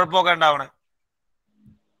ഇല്ലാത്തതുകൊണ്ടേ കുഴപ്പമൊക്കെ ഉണ്ടാവണേ.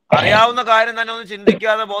 അറിയാവുന്ന കാര്യം തന്നെ ഒന്ന്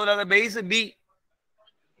ചിന്തിക്കാതെ ബോധമില്ലാതെ ബേസ് ബി,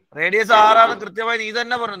 റേഡിയസ് ആറാണ് കൃത്യമായി നീ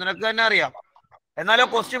തന്നെ പറഞ്ഞു, നിനക്ക് തന്നെ അറിയാം. എന്നാലോ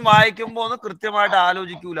ക്വസ്റ്റ്യൻ വായിക്കുമ്പോ ഒന്ന് കൃത്യമായിട്ട്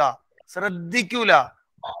ആലോചിക്കൂല, ശ്രദ്ധിക്കൂല.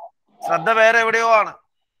 ശ്രദ്ധ വേറെ എവിടെയോ ആണ്.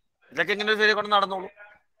 ഇതൊക്കെ ഇങ്ങനെ ശരി കൊണ്ട് നടന്നോളൂ.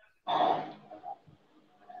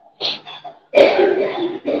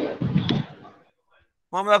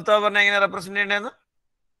 മുഹമ്മദ് അഫ്താബ് പറഞ്ഞ എങ്ങനെ റെപ്രസെന്റ് ചെയ്യേണ്ടതെന്ന്?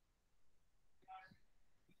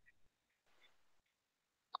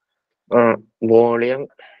 വോളിയം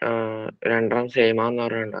രണ്ടാം സെയിം ആന്ന്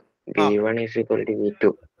പറയണ്ട. B1 is equal to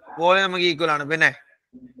B2. Volume നമുക്ക് ഈക്വൽ ആണ്. പിന്നെ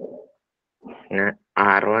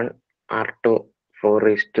R1 R2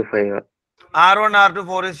 4:5. R1 R2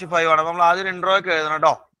 4:5 ആണ്. നമ്മൾ ആദ്യം ഇൻട്രോ ഒക്കെ എഴുതണം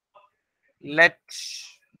കേട്ടോ. Let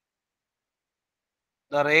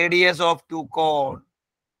the radius of two കോൺ.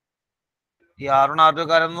 ഈ R1 R2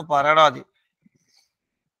 കാരൊന്ന് പറയണം ആദ്യം.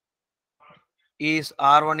 Is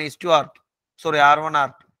R1 is to R2. Sorry, R1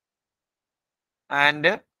 R2 and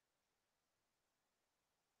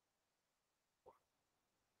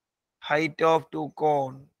height of two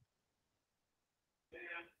cone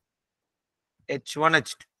H1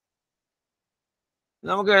 H2.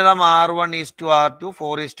 നമുക്ക് എഴുതാം R1 is to R2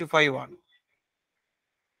 4:5 ആണ്.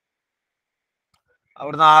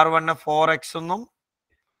 അവിടുന്ന് R1 4x എന്നും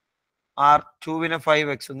R2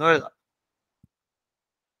 5x എന്നും എഴുതാം.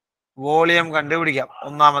 വോളിയം കണ്ടുപിടിക്കാം.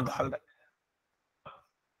 ഒന്നാമത്തെ ആളുടെ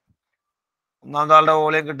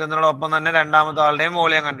വോളിയം കിട്ടുന്നതിനോടൊപ്പം തന്നെ രണ്ടാമത്തെ ആളുടെയും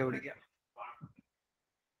വോളിയം കണ്ടുപിടിക്കാം.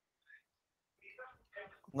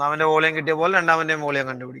 ഒന്നാമന്റെ വോളിയം കിട്ടിയപ്പോൾ രണ്ടാമന്റെയും വോളിയം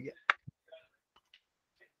കണ്ടുപിടിക്കാം.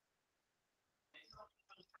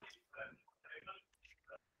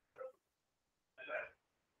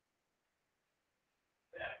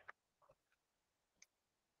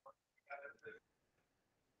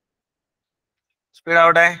 സ്പീഡ്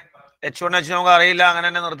ആവട്ടെ. H1 H നമുക്ക് അറിയില്ല, അങ്ങനെ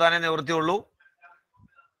തന്നെ നിർത്താനേ നിവൃത്തിയുള്ളൂ.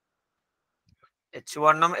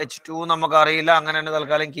 H1 ഉം H2 നമുക്ക് അറിയില്ല, അങ്ങനെ തന്നെ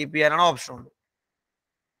തൽക്കാലം കീപ്പ് ചെയ്യാനാണ് ഓപ്ഷൻ ഉള്ളൂ.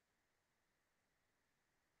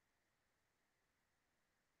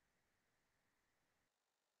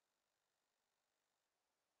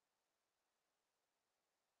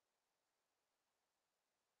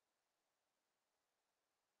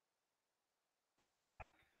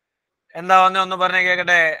 എന്താ വന്നേ ഒന്ന് പറഞ്ഞേ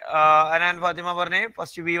കേക്കട്ടെ. അനാൻ ഫാത്തിമ പറഞ്ഞേ.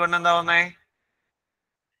 ഫസ്റ്റ് V1 എന്താ വന്നേ?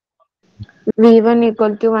 V1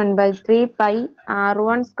 equal to 1/3 pi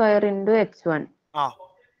R1 square into H1.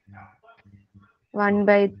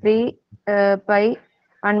 1/3 pi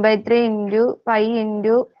 1/3 into pi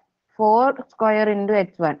into 4 square into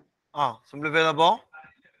H1. Simplify ചെയ്തപ്പോ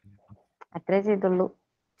അത്രേ ചെയ്തുള്ളൂ.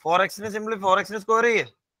 4x സ്ക്വയർ ചെയ്യേ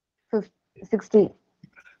 16.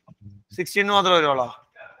 16 മാത്രമേ വരുള്ളൂ.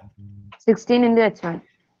 16 into H1.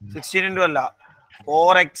 16 into അല്ല,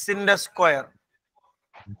 4x square.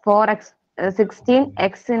 4x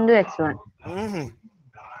 16x into H1.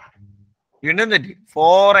 വീണ്ടും തെറ്റി.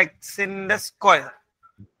 4x square.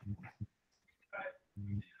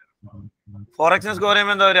 4x സ്ക്വയർ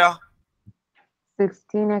ചെയ്യുമ്പോ എന്താ വരിക?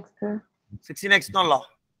 16x എന്നല്ല,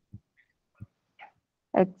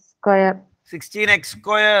 x square. 16x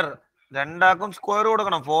square. രണ്ടാക്കും സ്ക്വയർ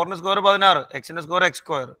കൊടുക്കണം. 4 square 16, x square x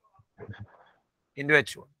square into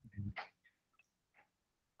H1.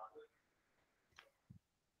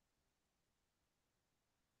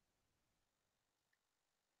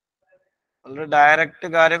 വളരെ ഡയറക്റ്റ്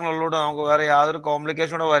കാര്യങ്ങളുള്ളൂടെ, നമുക്ക് വേറെ യാതൊരു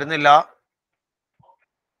കോംപ്ലിക്കേഷനോടെ വരുന്നില്ല.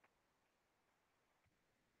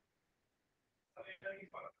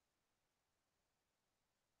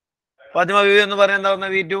 ഫാത്തിമ V എന്ന് പറഞ്ഞ എന്താ വന്ന?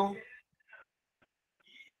 V2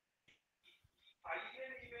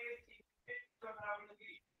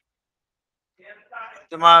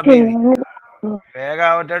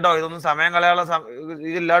 വേഗാവട്ടെ കേട്ടോ. ഇതൊന്നും സമയം കളയാനുള്ള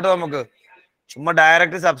ഇതില്ലാട്ടോ. നമുക്ക് ചുമ്മാ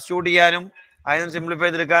ഡയറക്റ്റ് സബ്സ്റ്റിറ്റ്യൂട്ട് ചെയ്യാനും അതിനും സിംപ്ലിഫൈ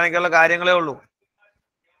ചെയ്തെടുക്കാനൊക്കെയുള്ള കാര്യങ്ങളേ ഉള്ളൂ.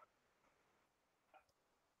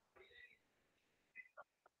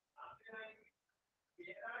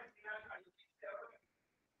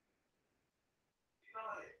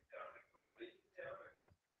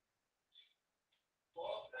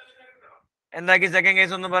 എന്താക്കി സെക്കൻഡ്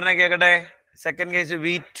കേസ് ഒന്ന് പറഞ്ഞേ കേക്കട്ടെ. Second case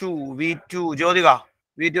V2 Jyothika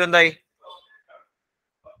V2 എന്തായി?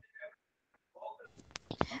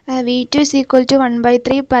 V2 is equal to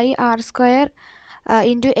 1/3 pi r square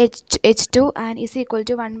into H2 and is equal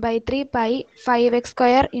to 1/3 pi 5x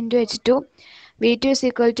square into H2. V2 is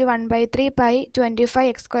equal to 1/3 pi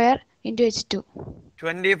 25x square into H2.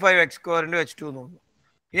 25x square into H2 എന്ന് തോന്നുന്നു.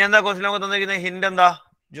 ഇനി എന്താ question നമുക്ക് തന്നിരിക്കുന്ന hint എന്താ?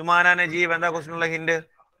 ജുമാന നജീബ് എന്താ ക്വസ്റ്റ്യനുള്ള hint?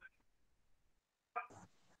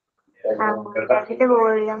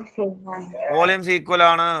 Volumes equal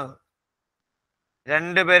ആണ്.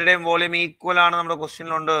 രണ്ടുപേരുടെയും വോളിയം ഈക്വൽ ആണ് നമ്മുടെ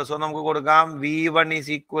ക്വസ്റ്റ്യനിലുണ്ട്. സോ നമുക്ക് കൊടുക്കാം V1 is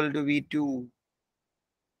equal to V2.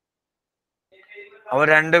 അവർ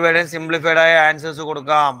രണ്ടുപേരുടെയും സിംപ്ലിഫൈഡ് ആയ ആൻസേഴ്സ്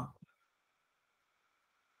കൊടുക്കാം.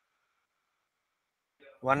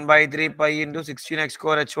 1/3 pi into 16x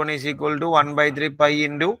square H1 is equal to 1/3 pi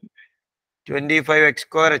into 25x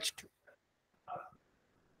square H2.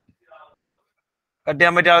 Cut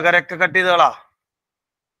ചെയ്യാൻ പറ്റിയ ആൾക്കാരൊക്കെ കട്ട് ചെയ്തോളാ.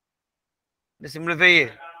 സിംപ്ലിഫൈ ചെയ്യേ.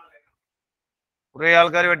 കുറെ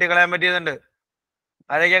ആൾക്കാർ വെട്ടിക്കളയാൻ പറ്റിയതുണ്ട്.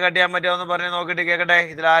 ആരൊക്കെ കട്ട് ചെയ്യാൻ പറ്റുമെന്ന് പറഞ്ഞ് നോക്കിയിട്ട് കേക്കട്ടെ.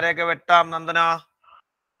 ഇതിൽ ആരെയൊക്കെ വെട്ടാം? നന്ദന,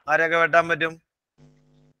 ആരെയൊക്കെ വെട്ടാൻ പറ്റും?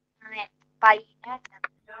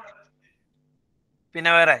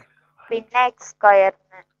 പിന്നെ വേറെ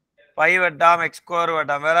പൈ വെട്ടാം, എക്സ് സ്ക്വയർ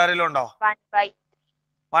വെട്ടാം. വേറെ ആരെങ്കിലും ഉണ്ടോ?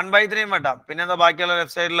 1/3 വെട്ടാം. പിന്നെന്താ ബാക്കിയുള്ള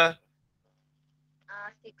ലെഫ്റ്റ് സൈഡില്?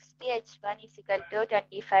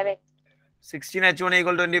 16H1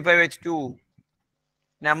 equal to 25H2.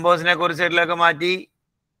 നമ്പേഴ്സിനെ ഒരു സൈഡിലേക്ക് മാറ്റി,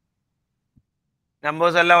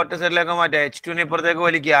 നമ്പേഴ്സ് എല്ലാം ഒറ്റ സൈഡിലേക്ക് മാറ്റുക. H2 ഇപ്പുറത്തേക്ക്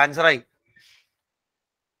വലിക്കുക. ആൻസർ ആയി.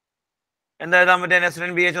 എന്താ എഴുതാൻ പറ്റുക?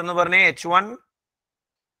 നെസ്ലിൻ BH ഒന്ന് പറഞ്ഞേ. H1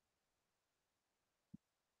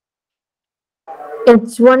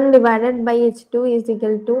 divided by H2 is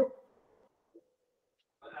equal to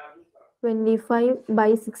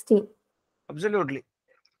 25/16. Absolutely.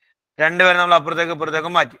 രണ്ടുപേരും നമ്മൾ അപ്പുറത്തേക്ക് ഇപ്പുറത്തേക്ക്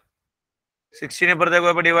മാറ്റി. 16 ഇപ്പുറത്തേക്ക്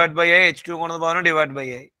പോയപ്പോൾ ഡിവൈഡ് ബൈ ആയി, H2 കൊണ്ടെന്ന് പറഞ്ഞു ഡിവൈഡ് ബൈ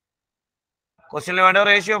ആയി. ക്വസ്റ്റ്യനിൽ വേണ്ട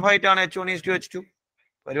റേഷ്യോ ഓഫ് ഹൈറ്റ് ആണ് H1 is to H2.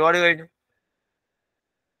 പരിപാടി കഴിഞ്ഞു.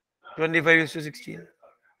 25:16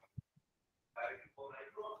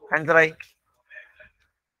 ആൻസർ ആയി.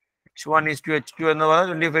 H1 is to H2 എന്ന് പറഞ്ഞാൽ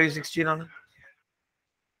 25:16 ആണ്.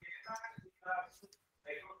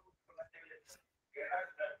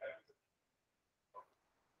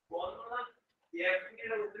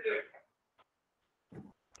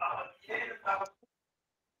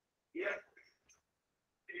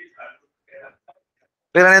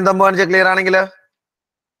 ക്ലിയർ ആണെങ്കിൽ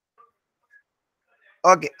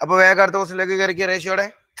ഓക്കെ. അപ്പൊ വേഗം അടുത്ത ക്വസ്റ്റ്യനിലേക്ക് കയറിക്കുക. റേഷ്യോടെ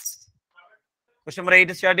ക്വസ്റ്റ്യൻ നമ്പർ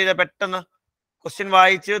 8 സ്റ്റാർട്ട് ചെയ്ത പെട്ടെന്ന് ക്വസ്റ്റ്യൻ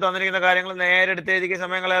വായിച്ച് തന്നിരിക്കുന്ന കാര്യങ്ങൾ നേരെ എടുത്ത് എഴുതിയ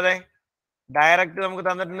സമയങ്ങൾ അതെ ഡയറക്റ്റ് നമുക്ക്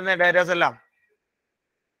തന്നിട്ടുണ്ട്. ഡേറ്റാസ് എല്ലാം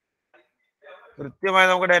കൃത്യമായി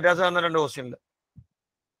നമുക്ക് ഡേറ്റാസ് തന്നിട്ടുണ്ട് ക്വസ്റ്റ്യനിൽ.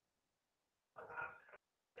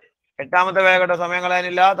 എട്ടാമത്തെ വേഗം സമയം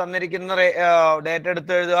കളയാനില്ല. തന്നിരിക്കുന്ന ഡേറ്റ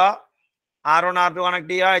എടുത്ത് എഴുതുക. R1 R2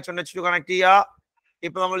 കണക്ട് ചെയ്യുക, H1 H2 കണക്ട് ചെയ്യുക.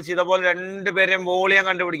 ഇപ്പൊ നമ്മൾ ചെയ്ത പോലെ രണ്ടുപേരെയും വോളിയം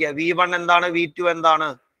കണ്ടുപിടിക്കുക. V1 എന്താണ്, V2 എന്താണ്,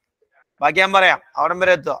 ബാക്കി ഞാൻ പറയാം. അവിടം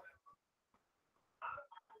വരെ എത്തുക.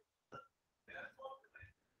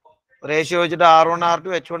 റേഷ്യോ വെച്ചിട്ട് R1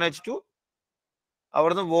 R2 H1 H2.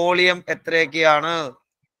 അവിടുന്ന് വോളിയം എത്രയൊക്കെയാണ്?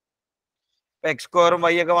 എക്സ് സ്ക്വയറും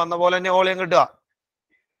വൈ ഒക്കെ വന്ന പോലെ തന്നെ വോളിയം കിട്ടുക.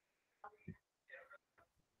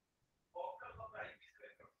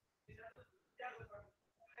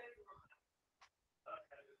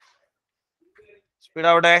 സ്പീഡ്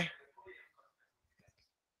ആവട്ടെ.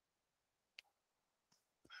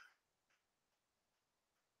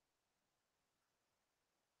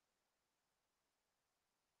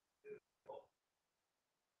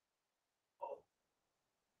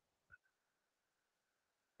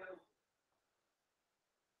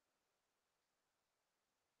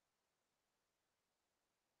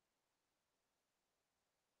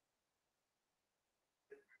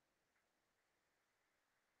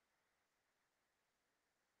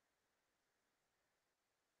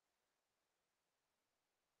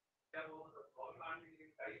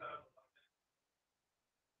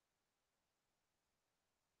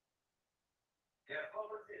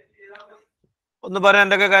 ഒന്ന് പറയാം.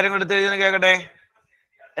 എന്തൊക്കെ കാര്യങ്ങൾ എടുത്ത് എഴുതുന്ന കേക്കട്ടെ.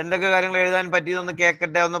 എന്തൊക്കെ കാര്യങ്ങൾ എഴുതാൻ പറ്റിയതൊന്ന്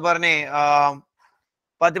കേക്കട്ടെ. ഒന്ന് പറഞ്ഞേ.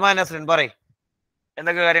 ഫാത്തിമ നസ്രിൻ പറയ്,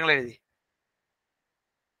 എന്തൊക്കെ കാര്യങ്ങൾ എഴുതി?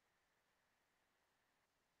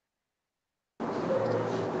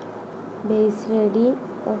 Base radius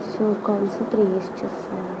of circles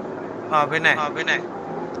 3:4. പിന്നെ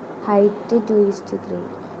Height 2:3.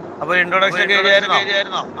 അപ്പൊ ഇൻട്രോഡക്ഷൻ ഒക്കെ എഴുതിയായിരുന്നോ?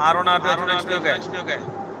 R1 R2 H1 ഒക്കെ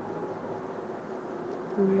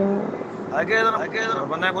അതൊക്കെ എഴുതണം.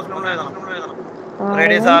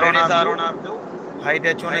 Radius R1 R2, height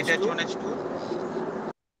H1 H2.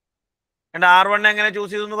 R1 എങ്ങനെ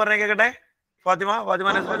ചൂസ് ചെയ്തു എന്ന് പറഞ്ഞേ കേക്കട്ടെ. ഫാത്തിമ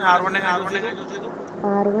R1 എങ്ങനെ ചൂസ് ചെയ്തു?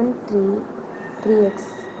 R1 3x,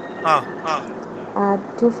 ആ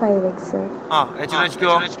R2 5x, H1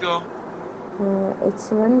 H2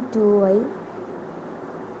 H1 2y,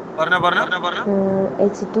 പറഞ്ഞോ.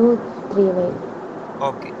 H2 3y.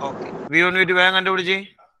 Okay. V1 V2 വേഗം കണ്ടുപിടിച്ച്.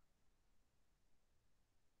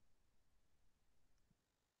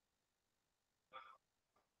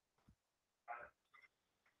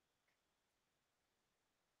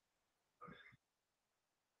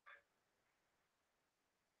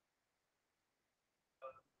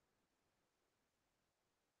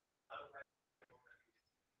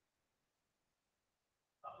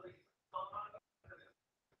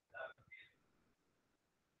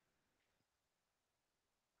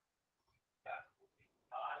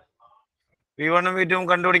 V1 ഉം V2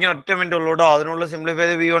 കണ്ടുപിടിക്കാൻ 1 മിനിറ്റ് ഉള്ളൂ കേട്ടോ. അതിനുള്ള സിംപ്ലിഫൈ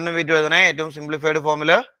ചെയ്ത് V1 ഉം V2 എഴുതണേ. ഏറ്റവും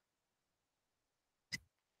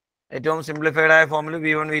സിംപ്ലിഫൈഡ് ആയ ഫോമിൽ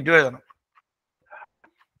V1 V2 എഴുതണം.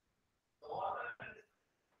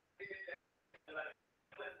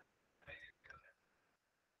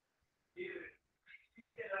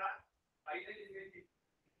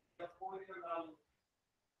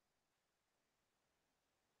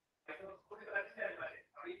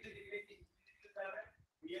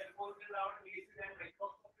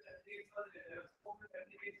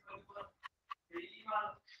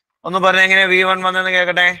 ഒന്ന് പറഞ്ഞ എങ്ങനെ V1 വന്നെന്ന്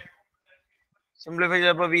കേക്കട്ടെ. സിംപ്ലിഫൈ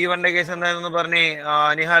ചെയ്തപ്പോ V1ന്റെ കേസ് എന്താണെന്ന് പറഞ്ഞേ.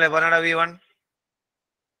 നിഹാലെ പറഞ്ഞടാ V1.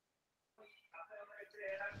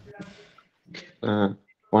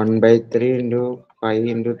 1/3 into 5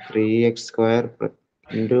 into 3x square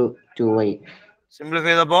into 2y.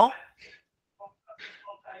 Simplify ചെയ്തപ്പോ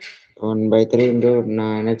 1/3 into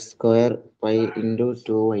 9x square 5 into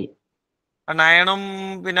 2y. 9ഉം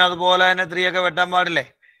പിന്നെ അതുപോലെ തന്നെ 3 ഒക്കെ വെട്ടാൻ പാടില്ലേ?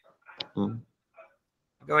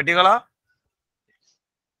 വെട്ടിക്കളാ.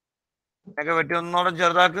 ഒക്കെ വെട്ടി ഒന്നോടെ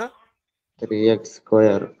ചെറുതാക്ക്. 3x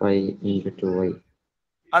square 5 into 2y.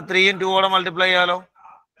 ആ 3യും 2 മൾട്ടിപ്ലൈ ചെയ്യാലോ.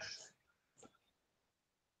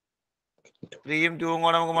 3യും 2ഉം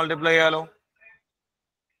കൂടെ നമുക്ക് മൾട്ടിപ്ലൈ ചെയ്യാലോ.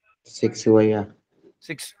 6y.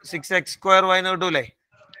 6x square y എന്ന് കിട്ടൂലേ?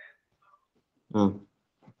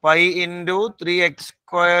 5 into 3x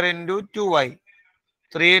square into 2y.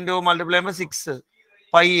 3 into multiply ചെയ്യുമ്പോൾ 6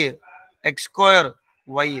 5 x square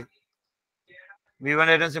y. V1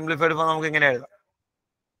 ഏറ്റവും സിംപ്ലിഫൈഡ് ഫോം നമുക്ക് ഇങ്ങനെ എഴുതാം.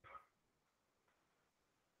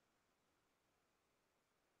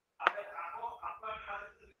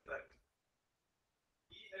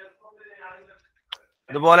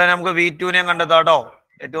 ഇതുപോലെ നമുക്ക് V2നെയും കണ്ടെത്താം കേട്ടോ.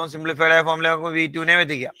 ഏറ്റവും സിംപ്ലിഫൈഡ് ആയ ഫോമിലേക്ക് നമുക്ക് V2നെയും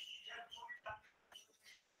എത്തിക്കാം.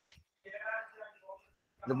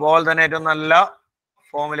 ഇതുപോലെ തന്നെ ഏറ്റവും നല്ല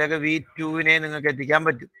ഫോമിലേക്ക് V2നെ നിങ്ങൾക്ക് എത്തിക്കാൻ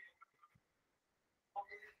പറ്റും.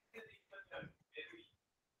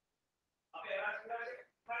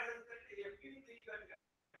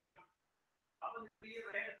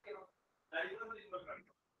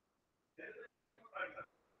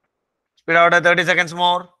 Speed out 30 seconds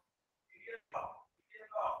more.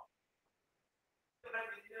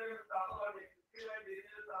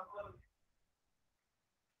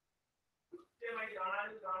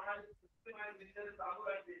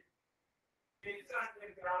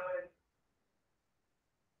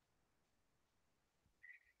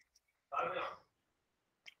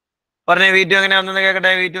 പറഞ്ഞേ V2 എങ്ങനെയാണെന്ന്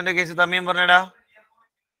കേക്കട്ടെ. V2ന്റെ കേസ് തമ്മിയും പറഞ്ഞടാ.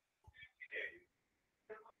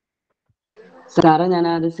 സാറേ ഞാൻ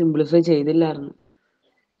അത് സിംപ്ലിഫൈ ചെയ്തില്ലായിരുന്നു.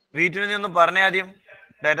 V2 നീ ഒന്ന് പറഞ്ഞേ ആദ്യം.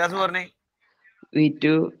 ഡാറ്റാസ് പറഞ്ഞേ.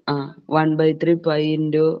 V2 1/3 pi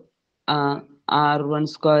into R1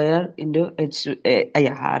 square into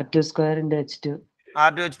R2 square into H2.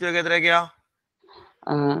 R2 H2 ഒക്കെ എത്രയൊക്കെയാ?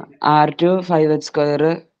 R2 5x square,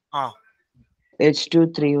 H2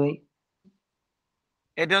 3y.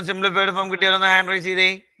 ഏറ്റവും സിംപ്ലിഫൈഡ് ഫോം കിട്ടിയാലൊന്ന് ഹാൻഡ് റൈസ് ചെയ്തേ.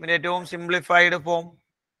 പിന്നെ ഏറ്റവും സിംപ്ലിഫൈഡ് ഫോം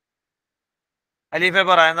അലീഫെ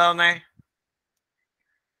പറ എന്താ വന്നേ?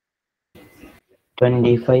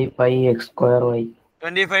 25 pi x square y.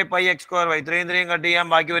 25 pi x square y. 3 cut ചെയ്യാൻ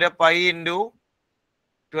ബാക്കി വരെ pi into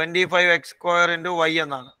 25 x square into y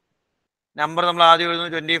എന്നാണ്. നമ്പർ നമ്മൾ ആദ്യം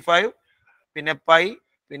എഴുതുന്നു 25, പിന്നെ പൈ,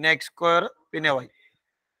 പിന്നെ x square, പിന്നെ y.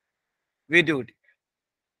 V2 കിട്ടി.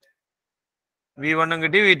 V1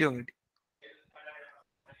 കിട്ടി, V2 കിട്ടി.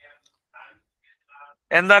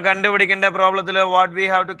 എന്താ കണ്ടുപിടിക്കേണ്ട പ്രോബ്ലത്തില്? What we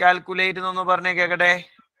have to calculate എന്നൊന്ന് പറഞ്ഞേ കേക്കട്ടെ.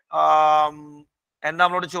 എന്താ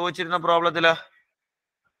നമ്മളോട് ചോദിച്ചിരുന്ന പ്രോബ്ലത്തില്?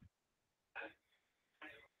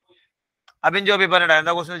 അബിൻ ജോബി പറഞ്ഞടാ,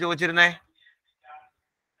 എന്താ ക്വസ്റ്റ്യൻ ചോദിച്ചിരുന്നേ?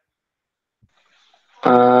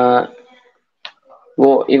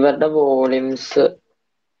 ഇവരുടെ വോളിയംസ്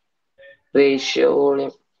റേഷ്യോ,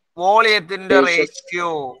 വോളിയത്തിന്റെ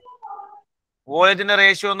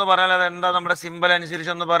റേഷ്യോ എന്ന് പറഞ്ഞാൽ അത് എന്താ? നമ്മുടെ സിമ്പിൾ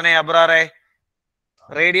അനുസരിച്ച് ഒന്ന് പറഞ്ഞേ അബ്രാറെ.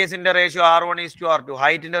 റേഡിയസിന്റെ ratio R1 is to R2,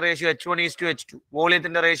 ഹൈറ്റിന്റെ ratio H1 is to H2,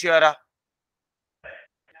 വോളിയത്തിന്റെ ratio ആരാ?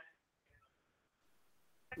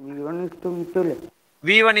 V1 is to V2 അല്ലേ?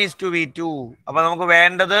 V1 is to V2. അപ്പൊ നമുക്ക്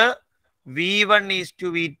വേണ്ടത് V1 is to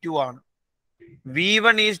V2 ആണ്.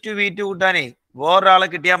 V1 is to V2 കിട്ടാനേ വേറൊരാളെ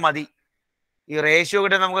കിട്ടിയാൽ മതി. ഈ റേഷ്യോ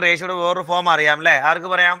കിട്ടാൻ നമുക്ക് റേഷ്യോയുടെ വേറൊരു ഫോം അറിയാം അല്ലേ? ആർക്ക്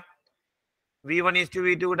പറയാം? V1 is to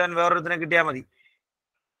V2 കിട്ടാൻ വേറൊരുത്തിനെ കിട്ടിയാൽ മതി.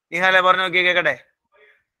 നിഹാലെ പറഞ്ഞു നോക്കിയേ കേക്കട്ടെ.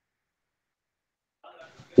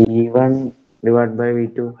 V1 divided by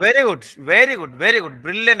V2. Very good, very good, very good,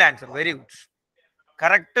 brilliant answer, very good.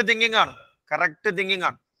 Correct thinking ആണ്, കറക്റ്റ് തിങ്കിങ്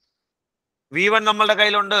ആണ്. V1 നമ്മളുടെ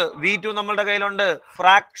കയ്യിലുണ്ട്, V2 നമ്മളുടെ കയ്യിലുണ്ട്.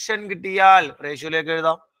 ഫ്രാക്ഷൻ കിട്ടിയാൽ റേഷ്യോയിലേക്ക്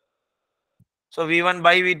എഴുതാം. സോ V1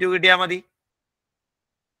 by V2 കിട്ടിയാൽ മതി.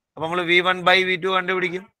 അപ്പൊ നമ്മൾ V1 by V2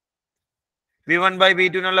 കണ്ടുപിടിക്കും. V1 by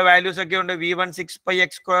V2 നുള്ള വാല്യൂസ് ഒക്കെ ഉണ്ട്. V1 6 pi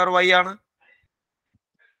x square y ആണ്.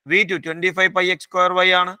 V2 25 pi x square y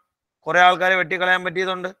ആണ്. കുറെ ആൾക്കാരെ വെട്ടിക്കളയാൻ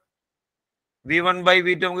പറ്റിയതുണ്ട്. V1 by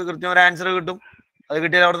V2 നമുക്ക് കൃത്യം ഒരു ആൻസർ കിട്ടും. അത്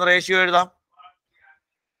കിട്ടിയാൽ അവിടുന്ന് റേഷ്യോ എഴുതാം.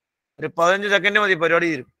 ഒരു 15 സെക്കൻഡ് മതി, പരിപാടി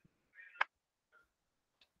തീരും.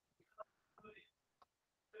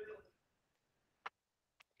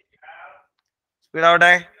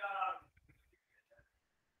 സ്പീഡാവട്ടെ.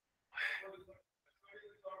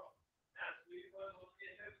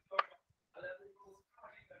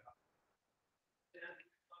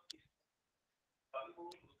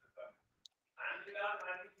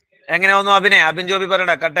 എങ്ങനെ വന്നു അബിൻ ജോബി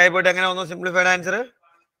പറയണ്ട, കട്ടായി പോയിട്ട് എങ്ങനെ വന്നു സിംപ്ലിഫൈഡ് ആൻസർ?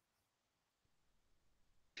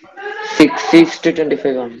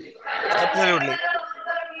 6:25 ആണ്. Absolutely.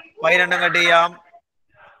 y രണ്ടും കട്ട് ചെയ്യാം,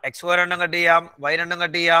 x2 രണ്ടും കട്ട് ചെയ്യാം, y രണ്ടും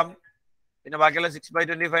കട്ട് ചെയ്യാം. പിന്നെ ബാക്കിയുള്ള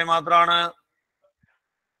 6/25 മാത്രമാണ്.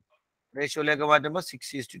 റേഷ്യോയിലേക്ക് മാറ്റുമ്പോൾ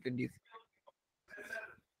 6:25.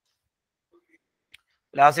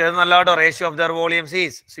 ലാസ്റ്റ് എഴുതുന്ന നല്ലതാട്ടോ. Ratio of there volumes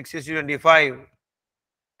is 6:25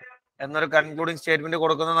 എന്നൊരു കൺക്ലൂഡിംഗ് സ്റ്റേറ്റ്മെന്റ്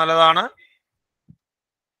കൊടുക്കുന്നത് നല്ലതാണ്.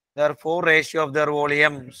 Therefore, ratio of their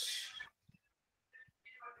volumes.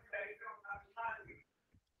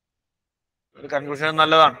 Conclusion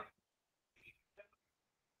നല്ലതാണ്.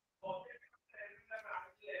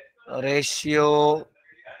 Ratio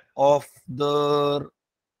of their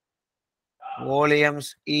volumes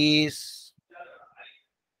is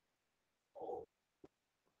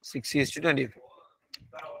 6:25.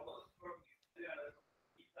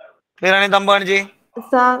 Clear ആണെങ്കിൽ തമ്പ് കാണിച്ചേ.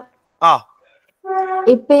 സാർ ആ,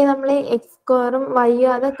 ഇപ്പൊ നമ്മള് എക്സ് സ്ക്വയറും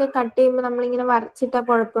വൈയും അതൊക്കെ കട്ട് ചെയ്യുമ്പോ നമ്മളിങ്ങനെ വരച്ചിട്ടാ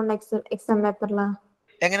കുഴപ്പമുണ്ടോ എക്സാം പേപ്പറിലാ?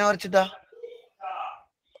 എങ്ങനെ വരച്ചിട്ടാ?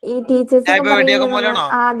 ഈ ടീച്ചേഴ്സ് ഒക്കെ വെട്ടിയേക്കും പറയുന്നത് പോലെയാണോ?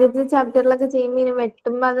 ആദ്യത്തെ ചാപ്റ്ററിലൊക്കെ ചെയ്യുമ്പോ ഇങ്ങനെ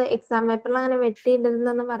വെട്ടുമ്പോ അത് എക്സാം പേപ്പറിൽ അങ്ങനെ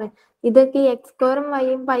വെട്ടിയിടരുതെന്ന് പറയും. ഇതൊക്കെ ഈ എക്സ് സ്ക്വയറും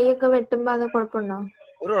വൈയും പൈ ഒക്കെ വെട്ടുമ്പോ അത് കുഴപ്പമുണ്ടോ?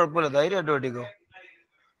 ഒരു കുഴപ്പമില്ല, ധൈര്യമായിട്ട് വെട്ടിക്കോ.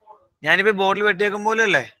 ഞാനിപ്പോ ബോർഡിൽ വെട്ടിയേക്കും പോലെ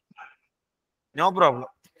അല്ലേ, നോ പ്രോബ്ലം.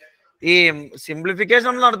 ഈ സിംപ്ലിഫിക്കേഷൻ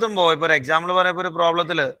നമ്മൾ നടത്തുമ്പോ ഇപ്പൊ ഒരു എക്സാമ്പിൾ പറയുമ്പോ ഒരു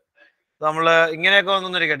പ്രോബ്ലത്തില് നമ്മള് ഇങ്ങനെയൊക്കെ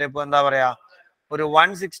വന്നിരിക്കട്ടെ. ഇപ്പൊ എന്താ പറയാ, ഒരു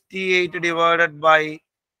 168 ഡിവൈഡഡ് ബൈ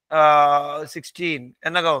 16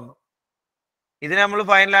 എന്നൊക്കെ വന്നു. ഇതിനെ നമ്മൾ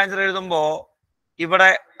ഫൈനൽ ആൻസർ എഴുതുമ്പോ ഇവിടെ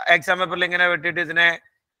എക്സാം പേപ്പറിൽ ഇങ്ങനെ വെട്ടിയിട്ട് ഇതിനെ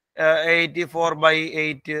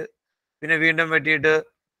 84/8, പിന്നെ വീണ്ടും വെട്ടിയിട്ട്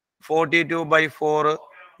 42/4,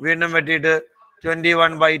 വീണ്ടും വെട്ടിയിട്ട്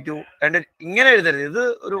 21/2 ഇങ്ങനെ എഴുതരുത്. ഇത്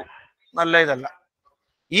ഒരു നല്ല ഇതല്ല.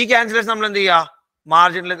 ഈ ക്യാൻസലേഷൻ നമ്മൾ എന്ത് ചെയ്യുക,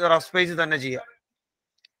 മാർജിനിൽ റഫ് സ്പേസ് തന്നെ ചെയ്യാം.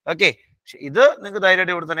 ഓക്കെ, ഇത് നിങ്ങൾക്ക്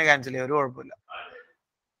ധൈര്യമായിട്ട് ഇവിടെ തന്നെ ക്യാൻസൽ ചെയ്യാം, ഒരു കുഴപ്പമില്ല.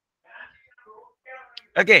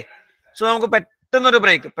 ഓക്കെ, സോ നമുക്ക് പെട്ടെന്നൊരു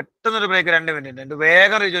ബ്രേക്ക് 2 മിനിറ്റ്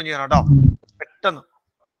വേഗം റീജോയിൻ ചെയ്യണം കേട്ടോ, പെട്ടെന്ന്.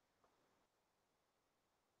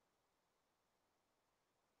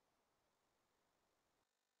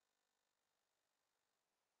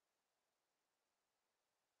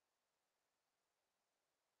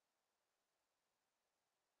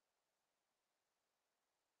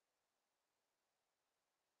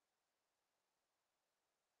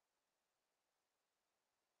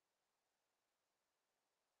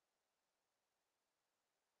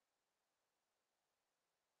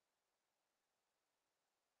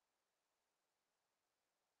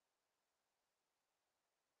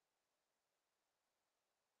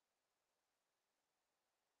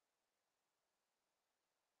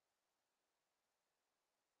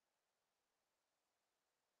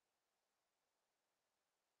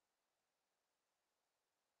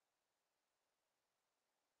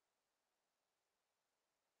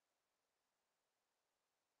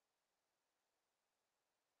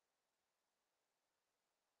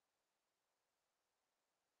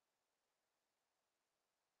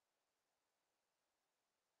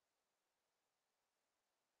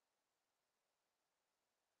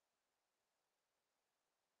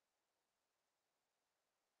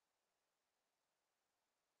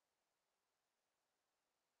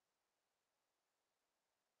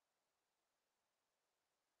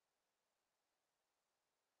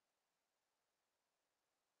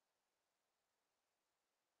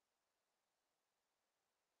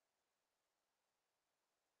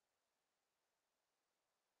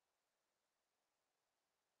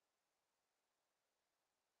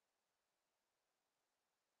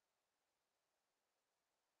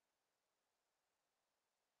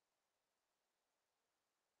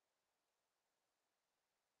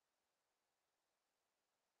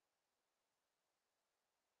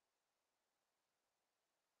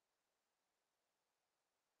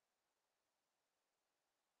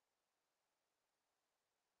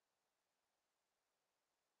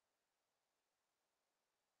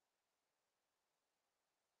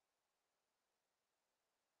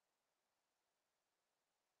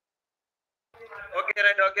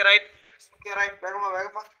 ഇതവിടെ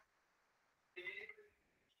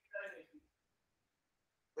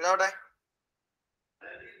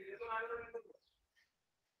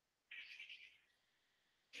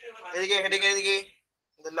ഹെഡിങ് എഴുതിക്കേ.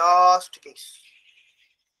 ലാസ്റ്റ് കേസ്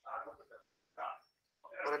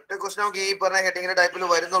ഒരൊറ്റ ക്വസ്റ്റൻ നമുക്ക് ഈ പറഞ്ഞ ഹെഡിങ്ങിന്റെ ടൈപ്പിൽ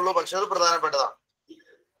വരുന്നുള്ളൂ, പക്ഷെ അത് പ്രധാനപ്പെട്ടതാണ്.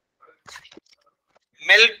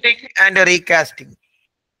 Melting and recasting.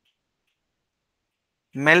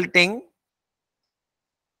 Melting,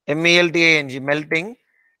 MELTING, melting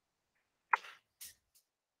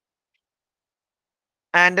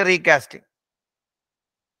and recasting.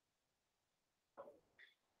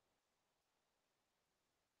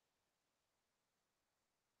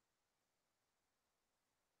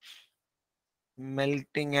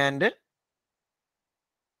 Melting and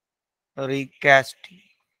recasting.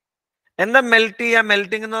 എന്താ മെൽറ്റ് ചെയ്യുക?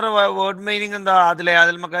 മെൽറ്റിംഗ് എന്ന് പറഞ്ഞ വേർഡ് മീനിങ് എന്താ?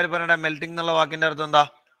 അതിൽ മക്കാർ പറയണ്ട മെൽറ്റിംഗ് എന്നുള്ള വാക്കിന്റെ അർത്ഥം എന്താ?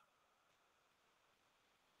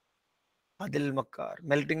 അതിൽ മക്കാർ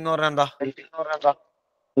മെൽറ്റിംഗ് എന്ന് പറഞ്ഞാൽ എന്താ?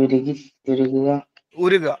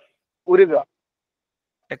 ഉരുക.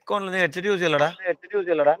 എക്കോ ഉണ്ടല്ലോ, നീ HT യൂസ് ചെയ്യലടാ?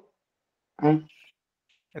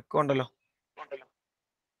 എക്കോ ഉണ്ടല്ലോ.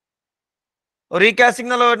 റീകാസ്റ്റിംഗ്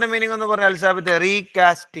എന്നുള്ള വേർഡിന്റെ മീനിങ് എന്ന് പറഞ്ഞാൽ അൽസാബിത്തെ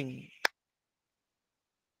റീകാസ്റ്റിംഗ്.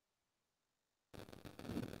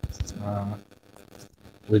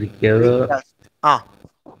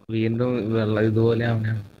 വീണ്ടും വെള്ളം ഇതുപോലെ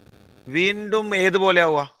വീണ്ടും ഏതുപോലെ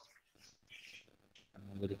ആവുക?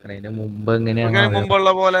 മുമ്പുള്ള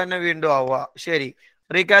പോലെ തന്നെ വീണ്ടും ആവുക. ശരി.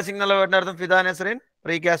 റീകാസ്റ്റിംഗ് എന്നുള്ള വേർഡിന്റെ അർത്ഥം ഫിദാ നസ്രീൻ?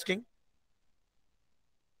 റീകാസ്റ്റിംഗ്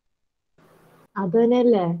അത്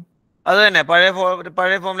തന്നെയല്ലേ? അത് തന്നെ, പഴയ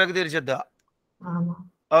ഫോമിലേക്ക് തിരിച്ചെത്തുക.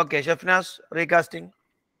 ഓക്കെ. ഷഫ്നാസ്, റീകാസ്റ്റിംഗ്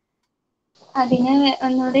അതിനെ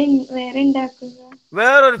ഒന്നുകൂടെ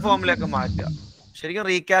വേറൊരു ഫോമിലേക്ക് മാറ്റുക. ശരിക്കും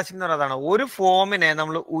റീകാസ്റ്റിംഗ് എന്ന് പറയുന്നതാണ് ഒരു ഫോമിനെ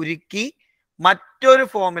നമ്മൾ ഉരുക്കി മറ്റൊരു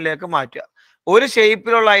ഫോമിലേക്ക് മാറ്റുക. ഒരു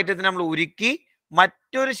ഷേപ്പിലുള്ള ഐറ്റത്തിനെ നമ്മൾ ഉരുക്കി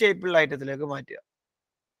മറ്റൊരു ഷേപ്പിലുള്ള ഐറ്റത്തിലേക്ക് മാറ്റുക.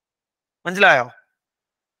 മനസ്സിലായോ?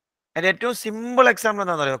 അതിന്റെ ഏറ്റവും സിമ്പിൾ എക്സാമ്പിൾ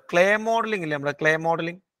എന്താണെന്ന് അറിയോ? ക്ലേ മോഡലിംഗ് ഇല്ലേ? നമ്മുടെ ക്ലേ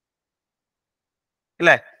മോഡലിംഗ്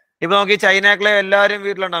ഇല്ലേ? ഇപ്പൊ നമുക്ക് ഈ ചൈന ക്ലേ എല്ലാവരും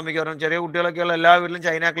വീട്ടിലുണ്ടാവും. മിക്കവാറും ചെറിയ കുട്ടികളൊക്കെയുള്ള എല്ലാ വീട്ടിലും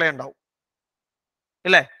ചൈന ക്ലേ ഉണ്ടാവും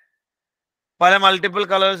ഇല്ലേ? പല മൾട്ടിപ്പിൾ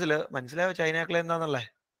കളേഴ്സിൽ. മനസ്സിലായോ ചൈന ക്ലേ എന്താണെന്നല്ലേ?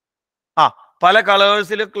 പല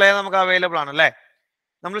കളേഴ്സിൽ ക്ലേ നമുക്ക് അവൈലബിൾ ആണ് അല്ലേ?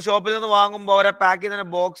 നമ്മൾ ഷോപ്പിൽ നിന്ന് വാങ്ങുമ്പോൾ അവരെ പാക്ക് ചെയ്യുന്ന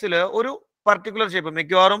ബോക്സിൽ ഒരു പർട്ടിക്കുലർ ഷേപ്പ്,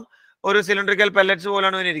 മിക്കവാറും ഒരു സിലിണ്ടറിക്കൽ പെല്ലറ്റ്സ്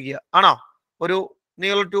പോലെയാണ് ഇരിക്കുക. ആണോ? ഒരു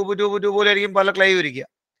നീളം ട്യൂബ് പോലെ ആയിരിക്കും പല ക്ലേ ഇരിക്കുക.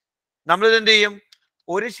 നമ്മളിത് എന്ത് ചെയ്യും?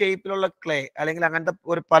 ഒരു ഷേപ്പിലുള്ള ക്ലേ അല്ലെങ്കിൽ അങ്ങനത്തെ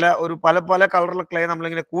പല പല കളറുള്ള ക്ലേ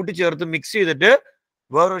നമ്മളിങ്ങനെ കൂട്ടിച്ചേർത്ത് മിക്സ് ചെയ്തിട്ട്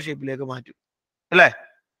വേറൊരു ഷേപ്പിലേക്ക് മാറ്റും അല്ലേ?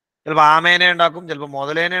 ചിലപ്പോൾ ആമേനെ ഉണ്ടാക്കും, ചിലപ്പോൾ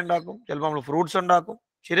മുതലേനെ ഉണ്ടാക്കും, ചിലപ്പോൾ നമ്മൾ ഫ്രൂട്ട്സ് ഉണ്ടാക്കും.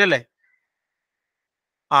 ശരിയല്ലേ?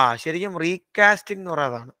 ശരിക്കും റീകാസ്റ്റിംഗ് എന്ന്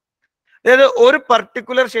പറയുന്നതാണ്. അതായത് ഒരു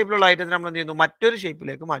പർട്ടിക്കുലർ ഷേപ്പിലുള്ള ഐറ്റത്തിന് നമ്മൾ എന്ത് ചെയ്യുന്നു? മറ്റൊരു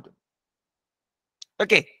ഷേപ്പിലേക്ക് മാറ്റും.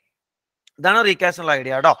 ഓക്കെ, ഇതാണ് റീകാസ്റ്റിംഗ്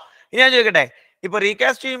ഐഡിയ കേട്ടോ. ഇനി ഞാൻ ചോദിക്കട്ടെ, ഇപ്പൊ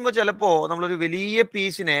റീകാസ്റ്റ് ചെയ്യുമ്പോൾ ചിലപ്പോ നമ്മളൊരു വലിയ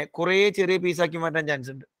പീസിനെ കുറെ ചെറിയ പീസാക്കി മാറ്റാൻ ചാൻസ്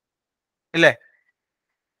ഉണ്ട് ഇല്ലേ?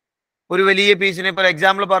 ഒരു വലിയ പീസിനെ ഇപ്പൊ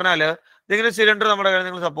എക്സാമ്പിൾ പറഞ്ഞാൽ ഇങ്ങനെ സിലിണ്ടർ നമ്മുടെ കയ്യിൽ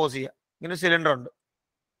നിങ്ങൾ സപ്പോസ് ചെയ്യുക. ഇങ്ങനെ സിലിണ്ടർ ഉണ്ട്.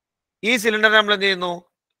 ഈ സിലിണ്ടർ നമ്മൾ എന്ത് ചെയ്യുന്നു?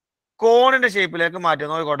 കോണിന്റെ ഷേപ്പിലേക്ക് മാറ്റുക.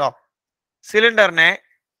 നോക്കോട്ടോ, സിലിണ്ടറിനെ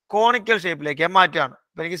കോണിക്കൽ ഷേപ്പിലേക്ക് മാറ്റുകയാണ്.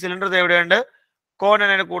 അപ്പൊ എനിക്ക് സിലിണ്ടർ എവിടെയുണ്ട്?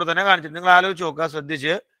 കോണിനെ കൂടെ തന്നെ കാണിച്ചിട്ട് നിങ്ങൾ ആലോചിച്ച് നോക്കുക,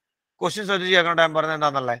 ശ്രദ്ധിച്ച് ക്വസ്റ്റ്യൻ ശ്രദ്ധിച്ച് കേൾക്കണം. ഞാൻ പറഞ്ഞത്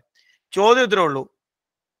എന്താണെന്നുള്ളത് ചോദ്യം ഇത്രേ ഉള്ളൂ.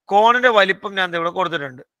 കോണിന്റെ വലിപ്പം ഞാൻ ഇവിടെ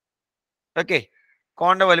കൊടുത്തിട്ടുണ്ട്. ഓക്കെ,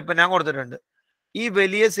 കോണിന്റെ വലിപ്പം ഞാൻ കൊടുത്തിട്ടുണ്ട്. ഈ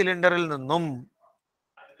വലിയ സിലിണ്ടറിൽ നിന്നും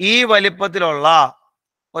ഈ വലിപ്പത്തിലുള്ള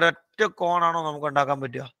ഒരൊറ്റ കോണാണോ നമുക്ക് ഉണ്ടാക്കാൻ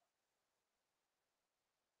പറ്റുക?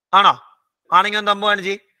 ആണോ? ആണെങ്കിൽ തമ്പ്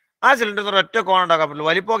കാണിച്ച് ആ സിലിണ്ടറിൽ ഒരൊറ്റ കോൺ ഉണ്ടാക്കാൻ പറ്റില്ല.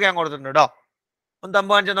 വലിപ്പമൊക്കെ ഞാൻ കൊടുത്തിട്ടുണ്ട് കേട്ടോ. ഒന്ന്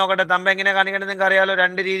തമ്പ് കാണിച്ച് നോക്കട്ടെ. തമ്പ് എങ്ങനെ കാണിക്കണ്ടേ നിങ്ങൾക്ക് അറിയാലോ,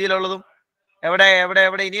 രണ്ട് രീതിയിലുള്ളതും. എവിടെ എവിടെ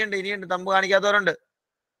എവിടെ ഇനിയുണ്ട് തമ്പ് കാണിക്കാത്തവരുണ്ട്.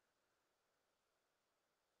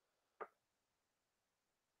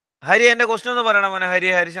 ഹരി, എന്റെ ക്വസ്റ്റ്യൻ ഒന്ന് പറയണം മോനെ.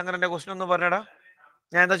 ഹരിശങ്കറിന്റെ ക്വസ്റ്റ്യൻ ഒന്ന് പറഞ്ഞടാ.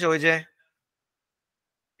 ഞാൻ എന്താ ചോദിച്ചേ?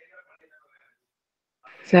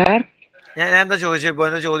 ഞാൻ എന്താ ചോദിച്ചേ? ഇപ്പൊ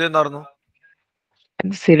എന്താ ചോദ്യം എന്തായിരുന്നു?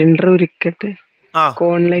 സിലിണ്ടർ ഉരുക്കട്ട്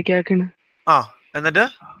കോണിലേക്ക് ആക്കണ. എന്നിട്ട്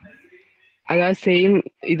അതാ സെയിം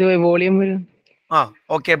ഇത് വോളിയം വരും.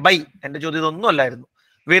 Okay, by. എന്റെ ചോദ്യം ഇതൊന്നും അല്ലായിരുന്നു.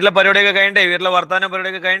 വീട്ടിലെ പരിപാടിയൊക്കെ കഴിഞ്ഞേ, വീട്ടിലെ വർത്താനം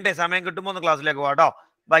പരിപാടിയൊക്കെ കഴിഞ്ഞേ, സമയം കിട്ടുമ്പോൾ ഒന്ന് ക്ലാസ്സിലേക്ക് പോകാട്ടോ.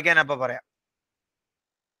 ബാക്കി ഞാൻ അപ്പൊ പറയാം.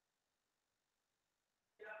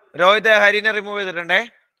 രോഹിത് ഹരിനെ റിമൂവ് ചെയ്തിട്ടുണ്ടേ.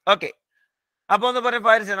 ഓക്കെ, അപ്പൊ ഒന്ന് പറഞ്ഞേ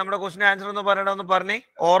ഫാരിസ്, നമ്മുടെ ക്വസ്റ്റിന് ആൻസർ ഒന്ന് പറയണ, ഒന്ന് പറഞ്ഞേ.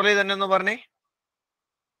 ഓർലി തന്നെ ഒന്ന് പറഞ്ഞേ.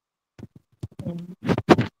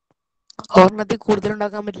 ഒരെണ്ണത്തിൽ കൂടുതൽ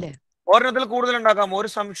ഉണ്ടാക്കാൻ പറ്റില്ലേ? ഒരെണ്ണത്തിൽ കൂടുതൽ ഉണ്ടാക്കാം, ഒരു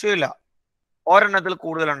സംശയമില്ല. ഒരെണ്ണത്തിൽ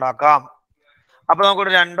കൂടുതൽ ഉണ്ടാക്കാം. അപ്പൊ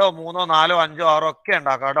നമുക്കൊരു 2, 3, 4, 5, 6 ഒക്കെ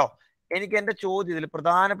ഉണ്ടാക്കാം കേട്ടോ. എനിക്ക് എന്റെ ചോദ്യം ഇതിൽ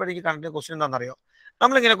പ്രധാനപ്പെട്ട എനിക്ക് കണ്ട ക്വസ്റ്റ്യൻ എന്താണെന്നറിയോ?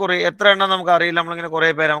 നമ്മളിങ്ങനെ കുറെ എത്ര എണ്ണം നമുക്ക് അറിയില്ല, നമ്മളിങ്ങനെ കുറെ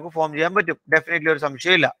പേര് നമുക്ക് ഫോം ചെയ്യാൻ പറ്റും, ഡെഫിനറ്റ്ലി ഒരു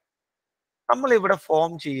സംശയമില്ല. നമ്മൾ ഇവിടെ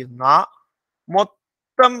ഫോം ചെയ്യുന്ന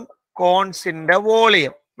മൊത്തം കോൺസിന്റെ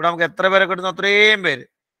വോളിയം, ഇവിടെ നമുക്ക് എത്ര പേരെ കിട്ടുന്നു അത്രയും പേര്,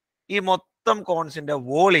 ഈ മൊത്തം കോൺസിന്റെ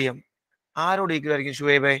വോളിയം ആരോട് ഈക്വൽ ആയിരിക്കും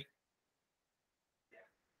ഷുഹൈബേ?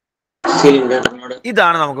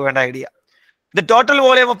 ഇതാണ് നമുക്ക് വേണ്ട idea. The total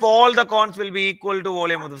volume of all the cones will be equal to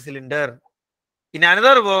volume of the cylinder. In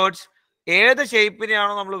another words, ഏത്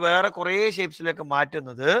ഷേപ്പിനെയാണോ നമ്മൾ വേറെ കുറെ ഷേപ്സിലേക്ക്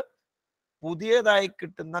മാറ്റുന്നത്, പുതിയതായി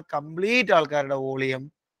കിട്ടുന്ന കംപ്ലീറ്റ് ആൾക്കാരുടെ വോളിയം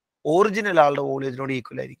ഒറിജിനൽ ആളുടെ വോളിയത്തിനോട്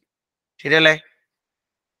ഈക്വൽ ആയിരിക്കും. ശരിയല്ലേ?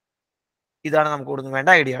 ഇതാണ് നമുക്ക് കൊടുന്ന് വേണ്ട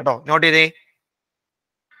ഐഡിയ കേട്ടോ. നോട്ട് ചെയ്തേ.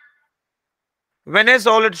 When a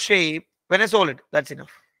solid shape, when a solid, that's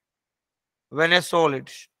enough. When a solid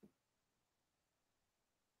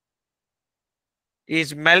is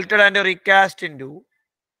melted and recast into,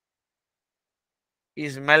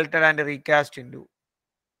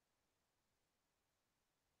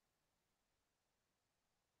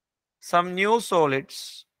 some new solids,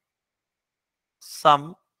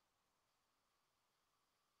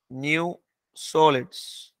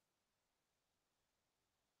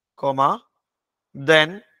 comma, then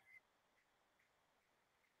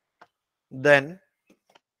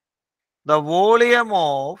the volume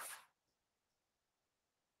of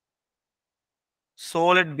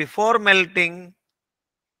solid before melting,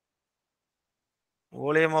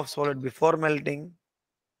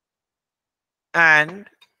 and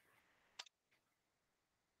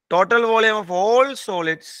total volume of all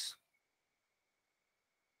solids,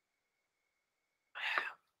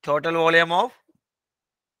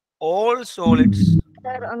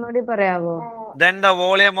 ഒന്നുകൂടി പറയാവോ? then the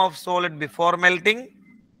volume of solid before melting,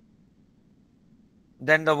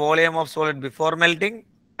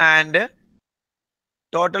 and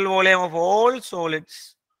total volume of all solids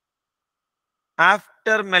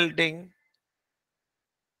after melting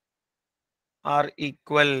are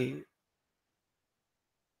equal.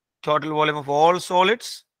 Total volume of all solids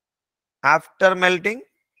after melting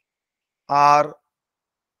are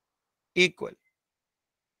equal.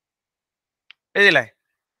 എഴുതില്ലേ?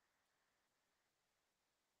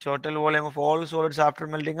 Total volume of all solids after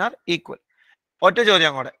melting are equal. ഒറ്റ ചോദ്യം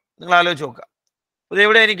അങ്ങോട്ട് നിങ്ങൾ ആലോചിച്ച് നോക്കുക.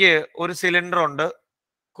 ഇവിടെ എനിക്ക് ഒരു cylinder ഉണ്ട്,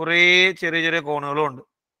 കുറേ ചെറിയ ചെറിയ കോണുകളും ഉണ്ട്.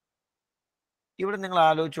 ഇവിടെ നിങ്ങൾ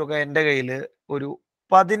ആലോചിച്ച് നോക്കുക, എൻ്റെ കയ്യിൽ ഒരു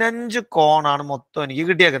 15 കോണാണ് മൊത്തം എനിക്ക്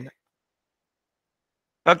കിട്ടിയേക്കുന്നത്.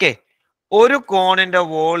 ഓക്കെ, ഒരു കോണിന്റെ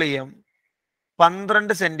വോളിയം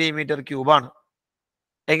 12 സെന്റിമീറ്റർ ക്യൂബാണ്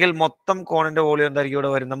എങ്കിൽ മൊത്തം കോണിന്റെ വോളിയം എന്തായിരിക്കും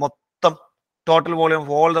ഇവിടെ വരുന്നത്? മൊത്തം total volume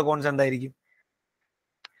of all the cons എന്തായിരിക്കും?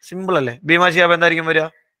 സിമ്പിൾ അല്ലേ? ഭീമാ ഷിഹാബ് എന്തായിരിക്കും വരിക?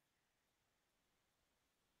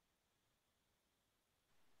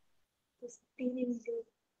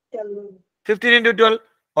 15 into 12.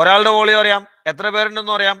 ഒരാളുടെ വോളിയം അറിയാം, എത്ര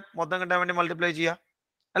പേരുണ്ടെന്ന് അറിയാം, മൊത്തം കിട്ടാൻ വേണ്ടി മൾട്ടിപ്ലൈ ചെയ്യുക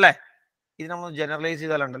അല്ലേ? ഇത് നമ്മൾ ജനറലൈസ്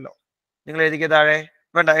ചെയ്താലുണ്ടല്ലോ. നിങ്ങൾ എഴുതിക്കുക താഴെ,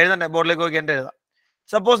 വേണ്ട എഴുതണ്ടേ, ബോർഡിലേക്ക് നോക്കി എൻ്റെ എഴുതാം.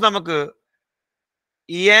 സപ്പോസ് നമുക്ക്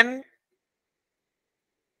n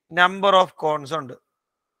നമ്പർ ഓഫ് കോൺസ് ഉണ്ട്.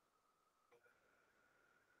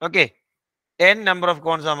 Okay, n number of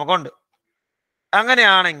cones നമുക്കുണ്ട്.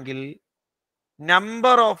 അങ്ങനെയാണെങ്കിൽ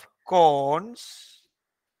number of cones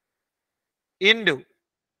into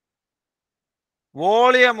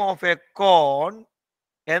volume of a cone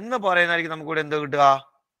എന്ന് പറയുന്നതായിരിക്കും നമുക്ക് ഇവിടെ എന്ത് കിട്ടുക?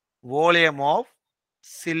 വോളിയം ഓഫ്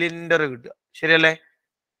സിലിണ്ടർ കിട്ടുക. ശരിയല്ലേ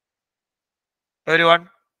എവരിവൺ?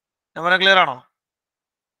 നമ്പർ ക്ലിയർ ആണോ?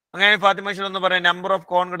 അങ്ങനെ ഫാത്തിമ ഒന്ന് പറയാം, നമ്പർ ഓഫ്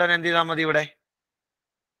കോൺ കിട്ടാൻ എന്ത് ചെയ്താൽ മതി? ഇവിടെ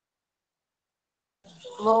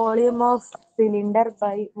volume of cylinder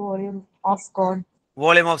by volume of cone,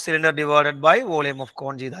 volume of cylinder divided by volume of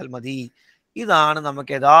കോൺ ചെയ്താൽ മതി. ഇതാണ്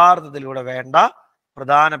നമുക്ക് യഥാർത്ഥത്തിൽ ഇവിടെ വേണ്ട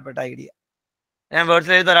പ്രധാനപ്പെട്ട ഐഡിയ. ഞാൻ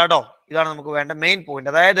വേർഡ്സിൽ എഴുതി തരാം കേട്ടോ. ഇതാണ് നമുക്ക് വേണ്ട മെയിൻ പോയിന്റ്.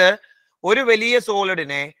 അതായത് ഒരു വലിയ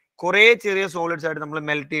സോളിഡിനെ കുറെ ചെറിയ സോളിഡ്സ് ആയിട്ട് നമ്മൾ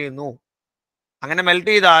മെൽറ്റ് ചെയ്യുന്നു. അങ്ങനെ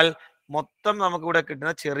മെൽറ്റ് ചെയ്താൽ മൊത്തം നമുക്ക് ഇവിടെ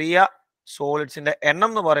കിട്ടുന്ന ചെറിയ സോളിഡ്സിന്റെ എണ്ണം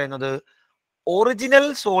എന്ന് പറയുന്നത് ഒറിജിനൽ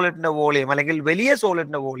സോളിഡിന്റെ വോളിയം അല്ലെങ്കിൽ വലിയ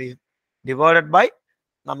സോളിഡിന്റെ വോളിയം ഡിവൈഡഡ് ബൈ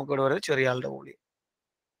നമുക്കിവിടെ ഒരു ചെറിയ ആളുടെ വോളിയം.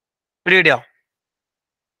 പിടിയോ?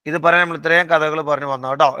 ഇത് പറയാൻ നമ്മൾ ഇത്രയും കഥകൾ പറഞ്ഞു വന്നു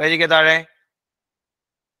കേട്ടോ. എഴുതിക്കുക താഴെ.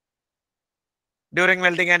 During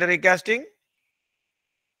melting and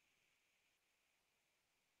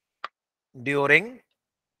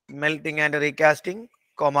recasting,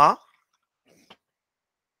 comma,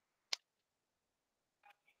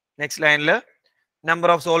 next line number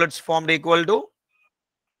of solids formed equal to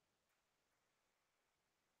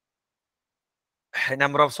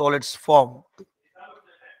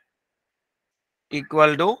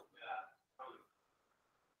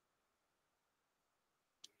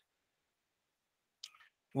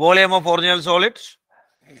volume of original solids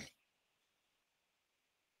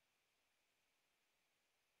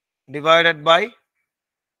divided by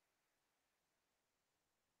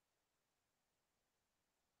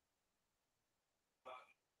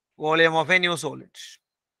volume of a new solid.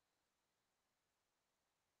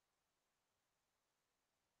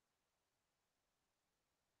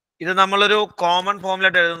 ഇത് നമ്മളൊരു കോമൺ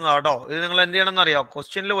ഫോമിലായിട്ട് എഴുതുന്നതാണ് കേട്ടോ. ഇത് നിങ്ങൾ എന്ത് ചെയ്യണം എന്നറിയോ,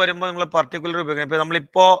 ക്വസ്റ്റ്യനിൽ വരുമ്പോൾ നിങ്ങൾ പർട്ടിക്കുലർ ഉപയോഗിക്കണം. ഇപ്പൊ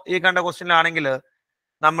നമ്മളിപ്പോ ഈ കണ്ട ക്വസ്റ്റ്യനിലാണെങ്കിൽ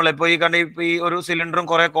നമ്മളിപ്പോ ഈ കണ്ട ഈ ഒരു സിലിണ്ടറും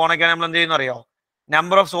കുറെ കോണൊക്കെ നമ്മൾ എന്ത് ചെയ്യുന്ന അറിയോ,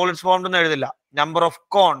 നമ്പർ ഓഫ് സോളിഡ്സ് ഫോംഡ് എന്ന് എഴുതില്ല, number of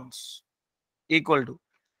cones equal to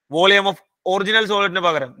volume of original സോളിഡിന്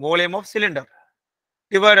പകരം volume of cylinder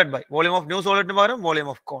divided by volume of new സോളിഡിന് പകരം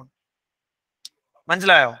വോളിയം ഓഫ് കോൺ.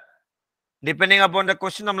 മനസ്സിലായോ? ഡിപ്പെൻഡിങ് അപ്പോൺ ദ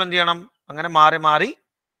ക്വസ്റ്റ്യൻ നമ്മൾ എന്ത് ചെയ്യണം, അങ്ങനെ മാറി മാറി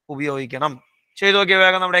ഉപയോഗിക്കണം. ചെയ്തു നോക്കിയ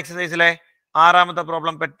വേഗം നമ്മുടെ എക്സസൈസിലെ 6ാമത്തെ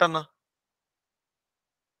പ്രോബ്ലം പെട്ടെന്ന്.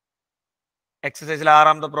 എക്സസൈസിലെ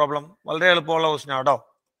 6ാമത്തെ പ്രോബ്ലം വളരെ എളുപ്പമുള്ള ക്വസ്റ്റ്യൻ ആട്ടോ.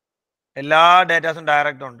 എല്ലാ ഡേറ്റാസും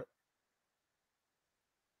ഡയറക്റ്റ് ഉണ്ട്.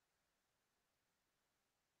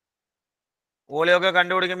 വോളിയം ഒക്കെ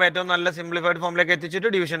കണ്ടുപിടിക്കുമ്പോൾ ഏറ്റവും നല്ല സിംപ്ലിഫൈഡ് ഫോമിലേക്ക്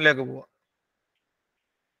എത്തിച്ചിട്ട് ഡിവിഷനിലേക്ക് പോവാം.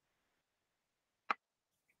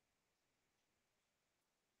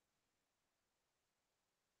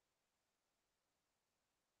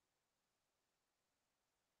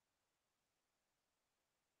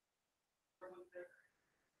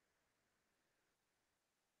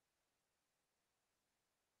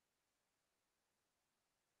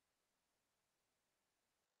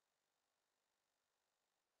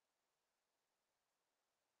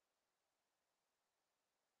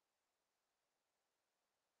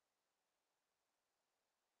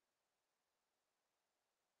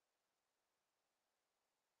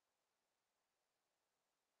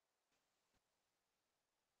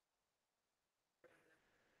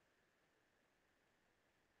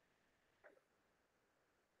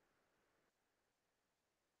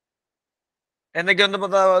 എന്തൊക്കെയൊന്ന്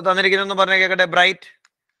തന്നിരിക്കുന്നൊന്ന് പറഞ്ഞ കേക്കട്ടെ. ബ്രൈറ്റ്,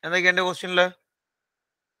 എന്തൊക്കെയുണ്ട് ക്വസ്റ്റ്യനില്?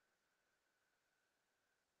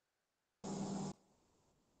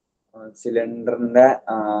 സിലിണ്ടറിന്റെ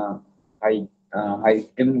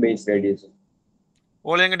ഹൈറ്റും ബേസ് റേഡിയസും.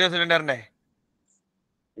 വോളിയം കിട്ടിയ സിലിണ്ടറിന്റെ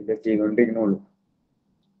ഇത് ചെയ്തുകൊണ്ടിരിക്കുന്നുള്ളൂ.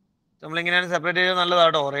 നമ്മളിങ്ങനെയാണ് സെപ്പറേറ്റ് ചെയ്ത്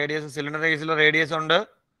നല്ലതാട്ടോ. റേഡിയസ്, സിലിണ്ടർ കേസിൽ റേഡിയസ് ഉണ്ട്,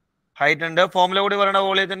 ഹൈറ്റ് ഉണ്ട്. ഫോമുല കൂടി പറയണ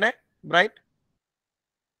വോളിയത്തിന്റെ ബ്രൈറ്റ്.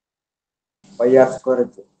 πr²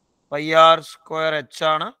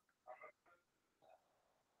 ആണ്.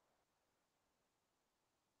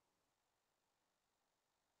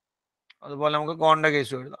 അതുപോലെ നമുക്ക് കോണിന്റെ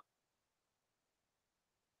കേസും എഴുതാം.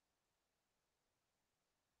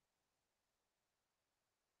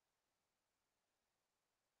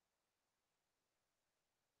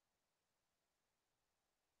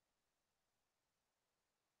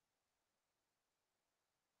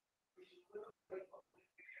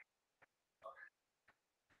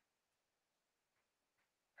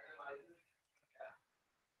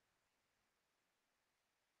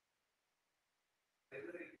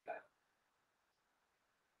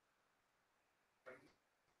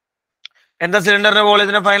 എന്താ സിലിണ്ടറിന്റെ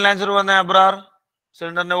വോളിയത്തിന്റെ ഫൈനൽ ആൻസർ വന്നേ അബ്രാർ?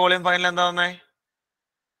 സിലിണ്ടറിന്റെ വോളിയം ഫൈനൽ എന്താ വന്നേ?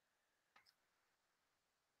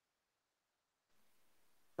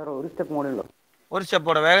 ഒരു സ്റ്റെപ്പ് മോഡുണ്ടോ? ഒരു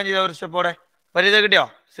സ്റ്റെപ്പോടെ വേഗം ചെയ്ത, ഒരു സ്റ്റെപ്പോടെ. പരിധി കിട്ടിയോ?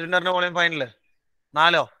 സിലിണ്ടറിന്റെ വോളിയം ഫൈനൽ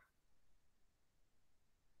 4.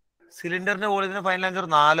 സിലിണ്ടറിന്റെ വോളിയത്തിന്റെ ഫൈനൽ ആൻസർ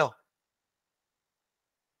 4.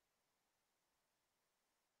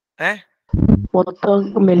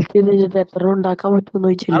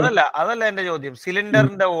 അതല്ല എന്റെ ചോദ്യം.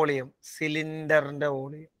 സിലിണ്ടറിന്റെ വോളിയം, സിലിണ്ടറിന്റെ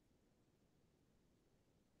വോളിയം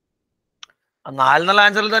 4 എന്നുള്ള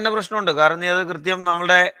ആൻസറിൽ തന്നെ പ്രശ്നമുണ്ട്. കാരണം നീ അത് കൃത്യം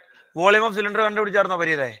നമ്മുടെ വോളിയം ഓഫ് സിലിണ്ടർ കണ്ടുപിടിച്ചായിരുന്നോ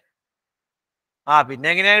പരിധേ? പിന്നെ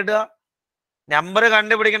എങ്ങനെയാ കിട്ടുക? നമ്പർ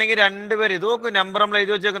കണ്ടുപിടിക്കണമെങ്കിൽ 2 പേര് ഇത് നോക്കും. നമ്പർ നമ്മൾ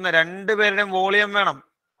എഴുതി വെച്ചേക്കുന്ന 2 പേരുടെയും വോളിയം വേണം,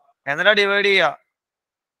 എന്നിട്ടാ ഡിവൈഡ് ചെയ്യുക.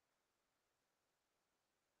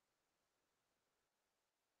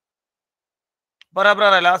 പറ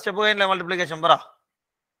ലാസ്റ്റ് സ്റ്റെപ്പ് കഴിഞ്ഞില്ല, മൾട്ടിപ്ലിക്കേഷൻ പറ.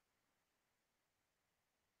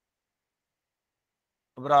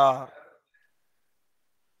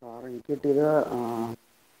 എനിക്ക് കിട്ടിയത്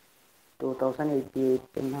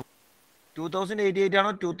 2088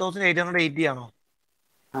 ആണോ 2880 ആണോ?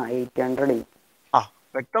 808.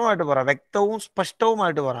 വ്യക്തമായിട്ട് പറ, വ്യക്തവും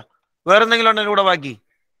സ്പഷ്ടവുമായിട്ട് പറ. വേറെന്തെങ്കിലും ഉണ്ടോ കൂടെ ബാക്കി?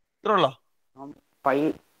 ഇത്രയുള്ളോ?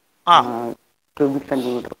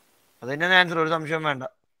 അത് തന്നെയാണ് ആൻസർ, ഒരു സംശയം വേണ്ട.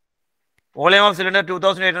 Volume of cylinder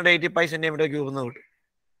 2880 centimetre cube എന്ന് കിട്ടും.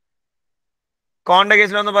 കോണിന്റെ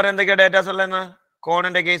കേസിലൊന്ന് പറയാം എന്തൊക്കെയാ ഡേറ്റാസ് ഉള്ളതെന്ന്.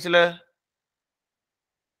 കോണിന്റെ കേസില്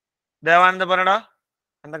ദേവാനന്ദ പറയടാ,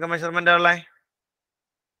 എന്തൊക്കെ മെഷർമെന്റ് ഉള്ളേ?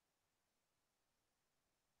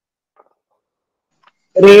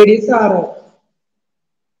 Radius 6,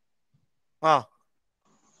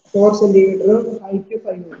 4 centimetre, height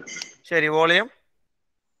 5. ശരി. വോളിയം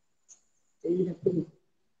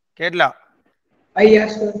കേട്ടില്ല.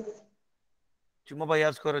 IR². ചുമ്മാ പൈ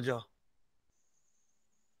ആർ സ്ക്വയർ വെച്ചോ.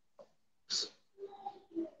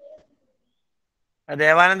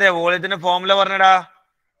 ദേവാനന്ദേ വോളിയത്തിന്റെ formula പറഞ്ഞടാ.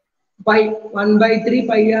 1/3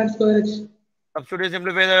 pi r square. Substitute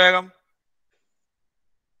simplify ചെയ്ത വേഗം.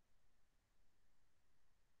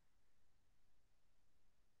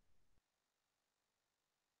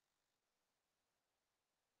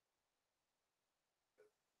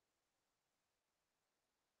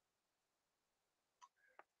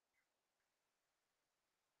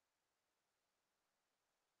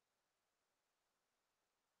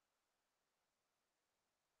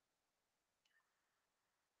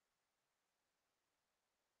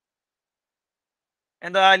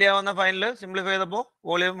 എന്താ ആലിയ വന്ന ഫൈനല് സിംപ്ലിഫൈ ചെയ്തപ്പോ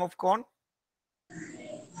volume of cone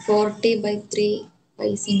 40/3 pi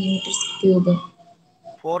centimeters cube.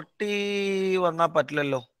 40 വന്നാ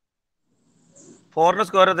പറ്റില്ലല്ലോ. 4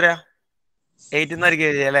 സ്ക്വയർ എത്രയാ? 8 എന്നായിരിക്കും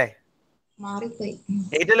എഴുതിയ അല്ലേ? മാറിപ്പോയി.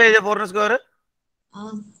 8 അല്ലേ എഴുതിയ 4 സ്ക്വയർ?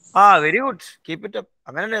 ആ very good. Keep it up.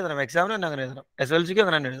 അങ്ങനെ തന്നെ എഴുതണം. എക്സാമിന് തന്നെ അങ്ങനെ എഴുതണം. SLCക്ക്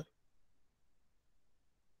അങ്ങനെ തന്നെ എഴുതണം.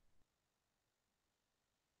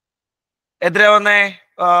 എത്രയാ വന്നേ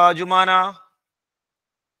ജുമാന?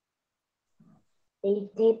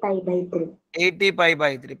 80 pi/3. 80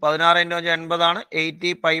 pi/3. 16 × 80 ആണ് 80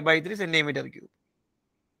 pi/3 centimetre cube.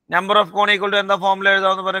 Number of cone equal to എന്താ ഫോർമുല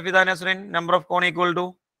എഴുതാമെന്ന് പറഞ്ഞ Fida Nasreen? Number of cone equal to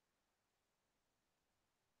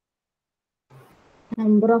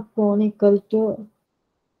Number of cone equal to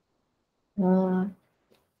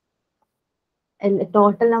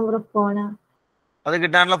total number of cone. അത്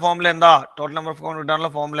കിട്ടാനുള്ള ഫോർമുല എന്താ? ടോട്ടൽ നമ്പർ ഓഫ് കോൺ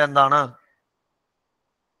കിട്ടാനുള്ള ഫോർമുല എന്താണ്?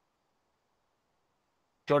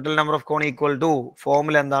 Total number of cone equal to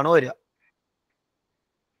formula എന്താണ് വരിക?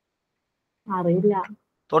 അറിയില്ല.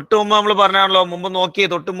 തൊട്ട് മുമ്പ് നമ്മൾ പറഞ്ഞാണല്ലോ, മുമ്പ് നോക്കി,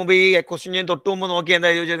 തൊട്ട് മുമ്പ് ഈ ക്വസ്റ്റ്യൻ ചെയ്യുന്ന തൊട്ട് മുമ്പ് നോക്കി എന്താ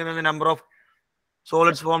ചോദിച്ചിരിക്കുന്നത്? Number of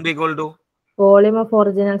solids formed equal to Volume of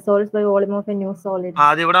original solids by volume of a new solid.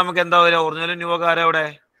 അത് ഇവിടെ നമുക്ക് എന്താ വരിക? ഒറിജിനൽ ന്യൂ ഒക്കെ ആരാ ഇവിടെ?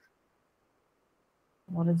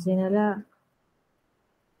 Original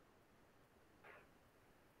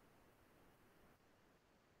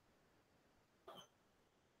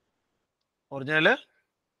ഒറിജിനല്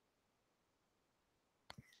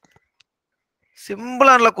സിമ്പിൾ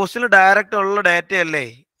ആണല്ലോ. ക്വസ്റ്റ്യൻ ഡയറക്റ്റ് ഉള്ള ഡാറ്റ അല്ലേ?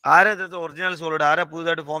 ആരാ ഒറിജിനൽ സോളിഡ്? ആരാ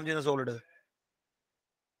പുതുതായിട്ട് ഫോം ചെയ്യുന്ന സോളിഡ്?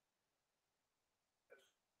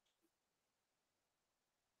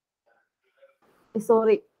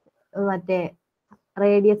 sorry മറ്റേ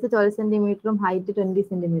റേഡിയസ് 12 സെന്റിമീറ്ററും ഹൈറ്റ് 20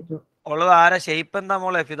 സെന്റിമീറ്ററും ഉള്ളത് ആരാ? ഷേപ്പ് എന്താ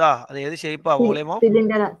മോളെ ഫിദ? അത് ഏത് ഷേപ്പാ? Volume of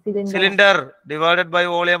cylinder divided by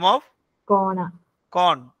volume of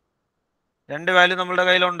കോൺ. രണ്ട് വാല്യൂ നമ്മളുടെ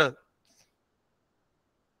കയ്യിലുണ്ട്.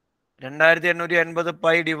 2880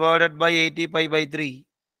 pi divided by 80 pi/3.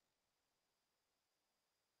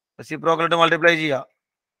 Reciprocal multiply ചെയ്യുക,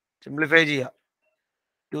 സിംപ്ലിഫൈ ചെയ്യുക.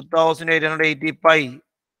 2880 പൈ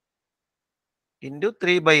ഇൻറ്റു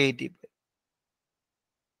 3/80 പൈ.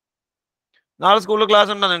 നാളെ സ്കൂളിൽ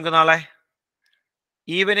ക്ലാസ് ഉണ്ടോ നിങ്ങൾക്ക്? നാളെ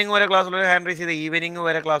ഈവനിങ് വരെ ക്ലാസ് ഉള്ളവർ ഹാൻഡ് റൈസ് ചെയ്ത്. ഈവനിങ്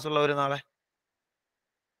വരെ ക്ലാസ് ഉള്ളവർ നാളെ?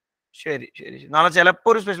 ശരി ശരി. നാളെ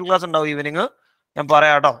ചിലപ്പോൾ ഒരു സ്പെഷ്യൽ ക്ലാസ് ഉണ്ടാവും ഈവനിങ്. ഞാൻ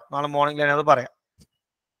പറയാം കേട്ടോ, നാളെ മോർണിംഗ് ഞാനത് പറയാം.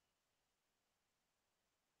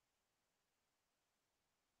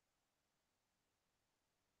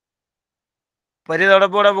 പരിതോടെ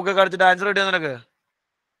പോടെ ബുക്ക് കളിച്ചിട്ട് ആൻസർ കിട്ടിയോ നിനക്ക്?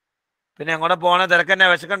 പിന്നെ എങ്ങോട്ട് പോകണേ? തിരക്കന്നെ,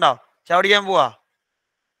 വിശക്കണ്ടോ? ചാവടിക്കാൻ പോവാ?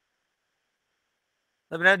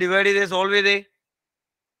 പിന്നെ ഡിവൈഡ് ചെയ്തേ, സോൾവ് ചെയ്തേ.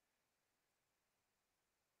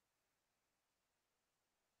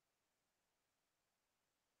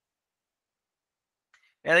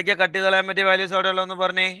 ഏതൊക്കെയാ കട്ട് ചെയ്ത് കളയാൻ പറ്റിയ വാല്യൂസ് അവിടെ ഉള്ളതെന്ന്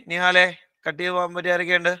പറഞ്ഞേ നിഹാലെ. കട്ട് ചെയ്ത് പോകാൻ പറ്റിയ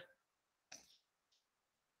ആരൊക്കെയുണ്ട്?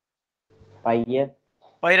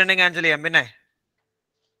 പൈ രണ്ടും ക്യാൻസൽ ചെയ്യാം. പിന്നെ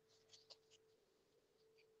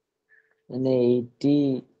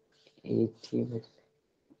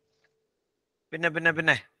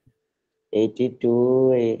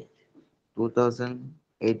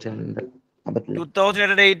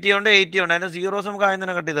ഉണ്ട്, 80 ഉണ്ട്. അതിന്റെ സീറോസ് നമുക്ക് ആദ്യം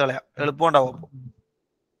തന്നെ കട്ട് ചെയ്ത് കളയാം, എളുപ്പമുണ്ടാവും.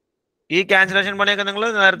 ഈ ക്യാൻസലേഷൻ പണിയൊക്കെ നിങ്ങൾ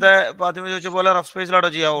നേരത്തെ ഫാത്തിമ ചോദിച്ച പോലെ റഫ് സ്പേസിലാട്ടോ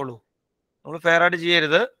ചെയ്യാവുള്ളൂ. നമ്മൾ ഫെയർ ആയിട്ട്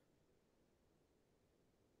ചെയ്യരുത്.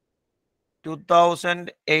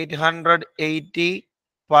 2880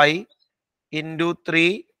 പൈ ഇൻറ്റു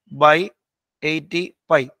 3/80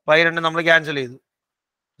 പൈ. പൈ രണ്ടും നമ്മൾ ക്യാൻസൽ ചെയ്തു,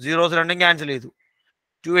 സീറോസ് രണ്ടും ക്യാൻസൽ ചെയ്തു.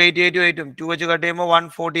 2888 2 വെച്ച് കട്ട് ചെയ്യുമ്പോൾ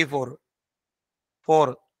 144 4.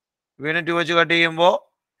 വീണ്ടും 2 വെച്ച് കട്ട് ചെയ്യുമ്പോൾ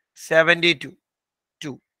 72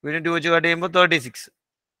 2. വീണ്ടും 2 വെച്ച് കട്ട് ചെയ്യുമ്പോൾ 36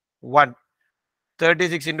 1.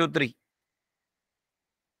 36 ഇൻറ്റു 3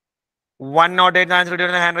 108. ആൻസർ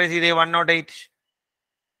കിട്ടിയ ഹാൻഡ് റൈസ് ചെയ്തേ. 108.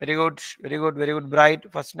 Very good, very good, very good. Bright,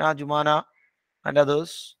 Fasna, Jumana and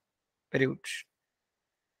others. Very good.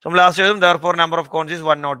 നമ്മൾ ലാസ്റ്റ് എഴുതും therefore number of cones is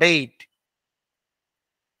 108.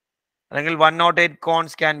 അല്ലെങ്കിൽ 108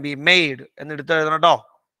 കോൺസ് ക്യാൻ ബി മെയ്ഡ് എന്ന് എടുത്ത് എഴുതണം കേട്ടോ.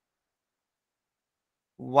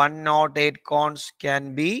 108 കോൺസ് ക്യാൻ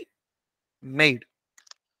ബി മെയ്ഡ്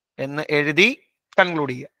എന്ന് എഴുതി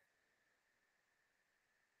കൺക്ലൂഡ് ചെയ്യുക.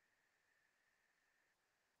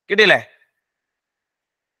 കിട്ടിയില്ലേ?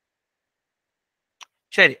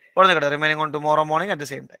 ശരി, ഉടനെ നിൽക്കട്ടെ. Remaining on tomorrow morning at the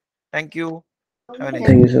same time. Thank you.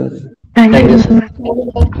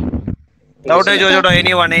 Doubt ചോദിച്ചോട്ടോ.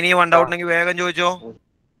 Any one doubt ഉണ്ടെങ്കിൽ വേഗം ചോദിച്ചോ.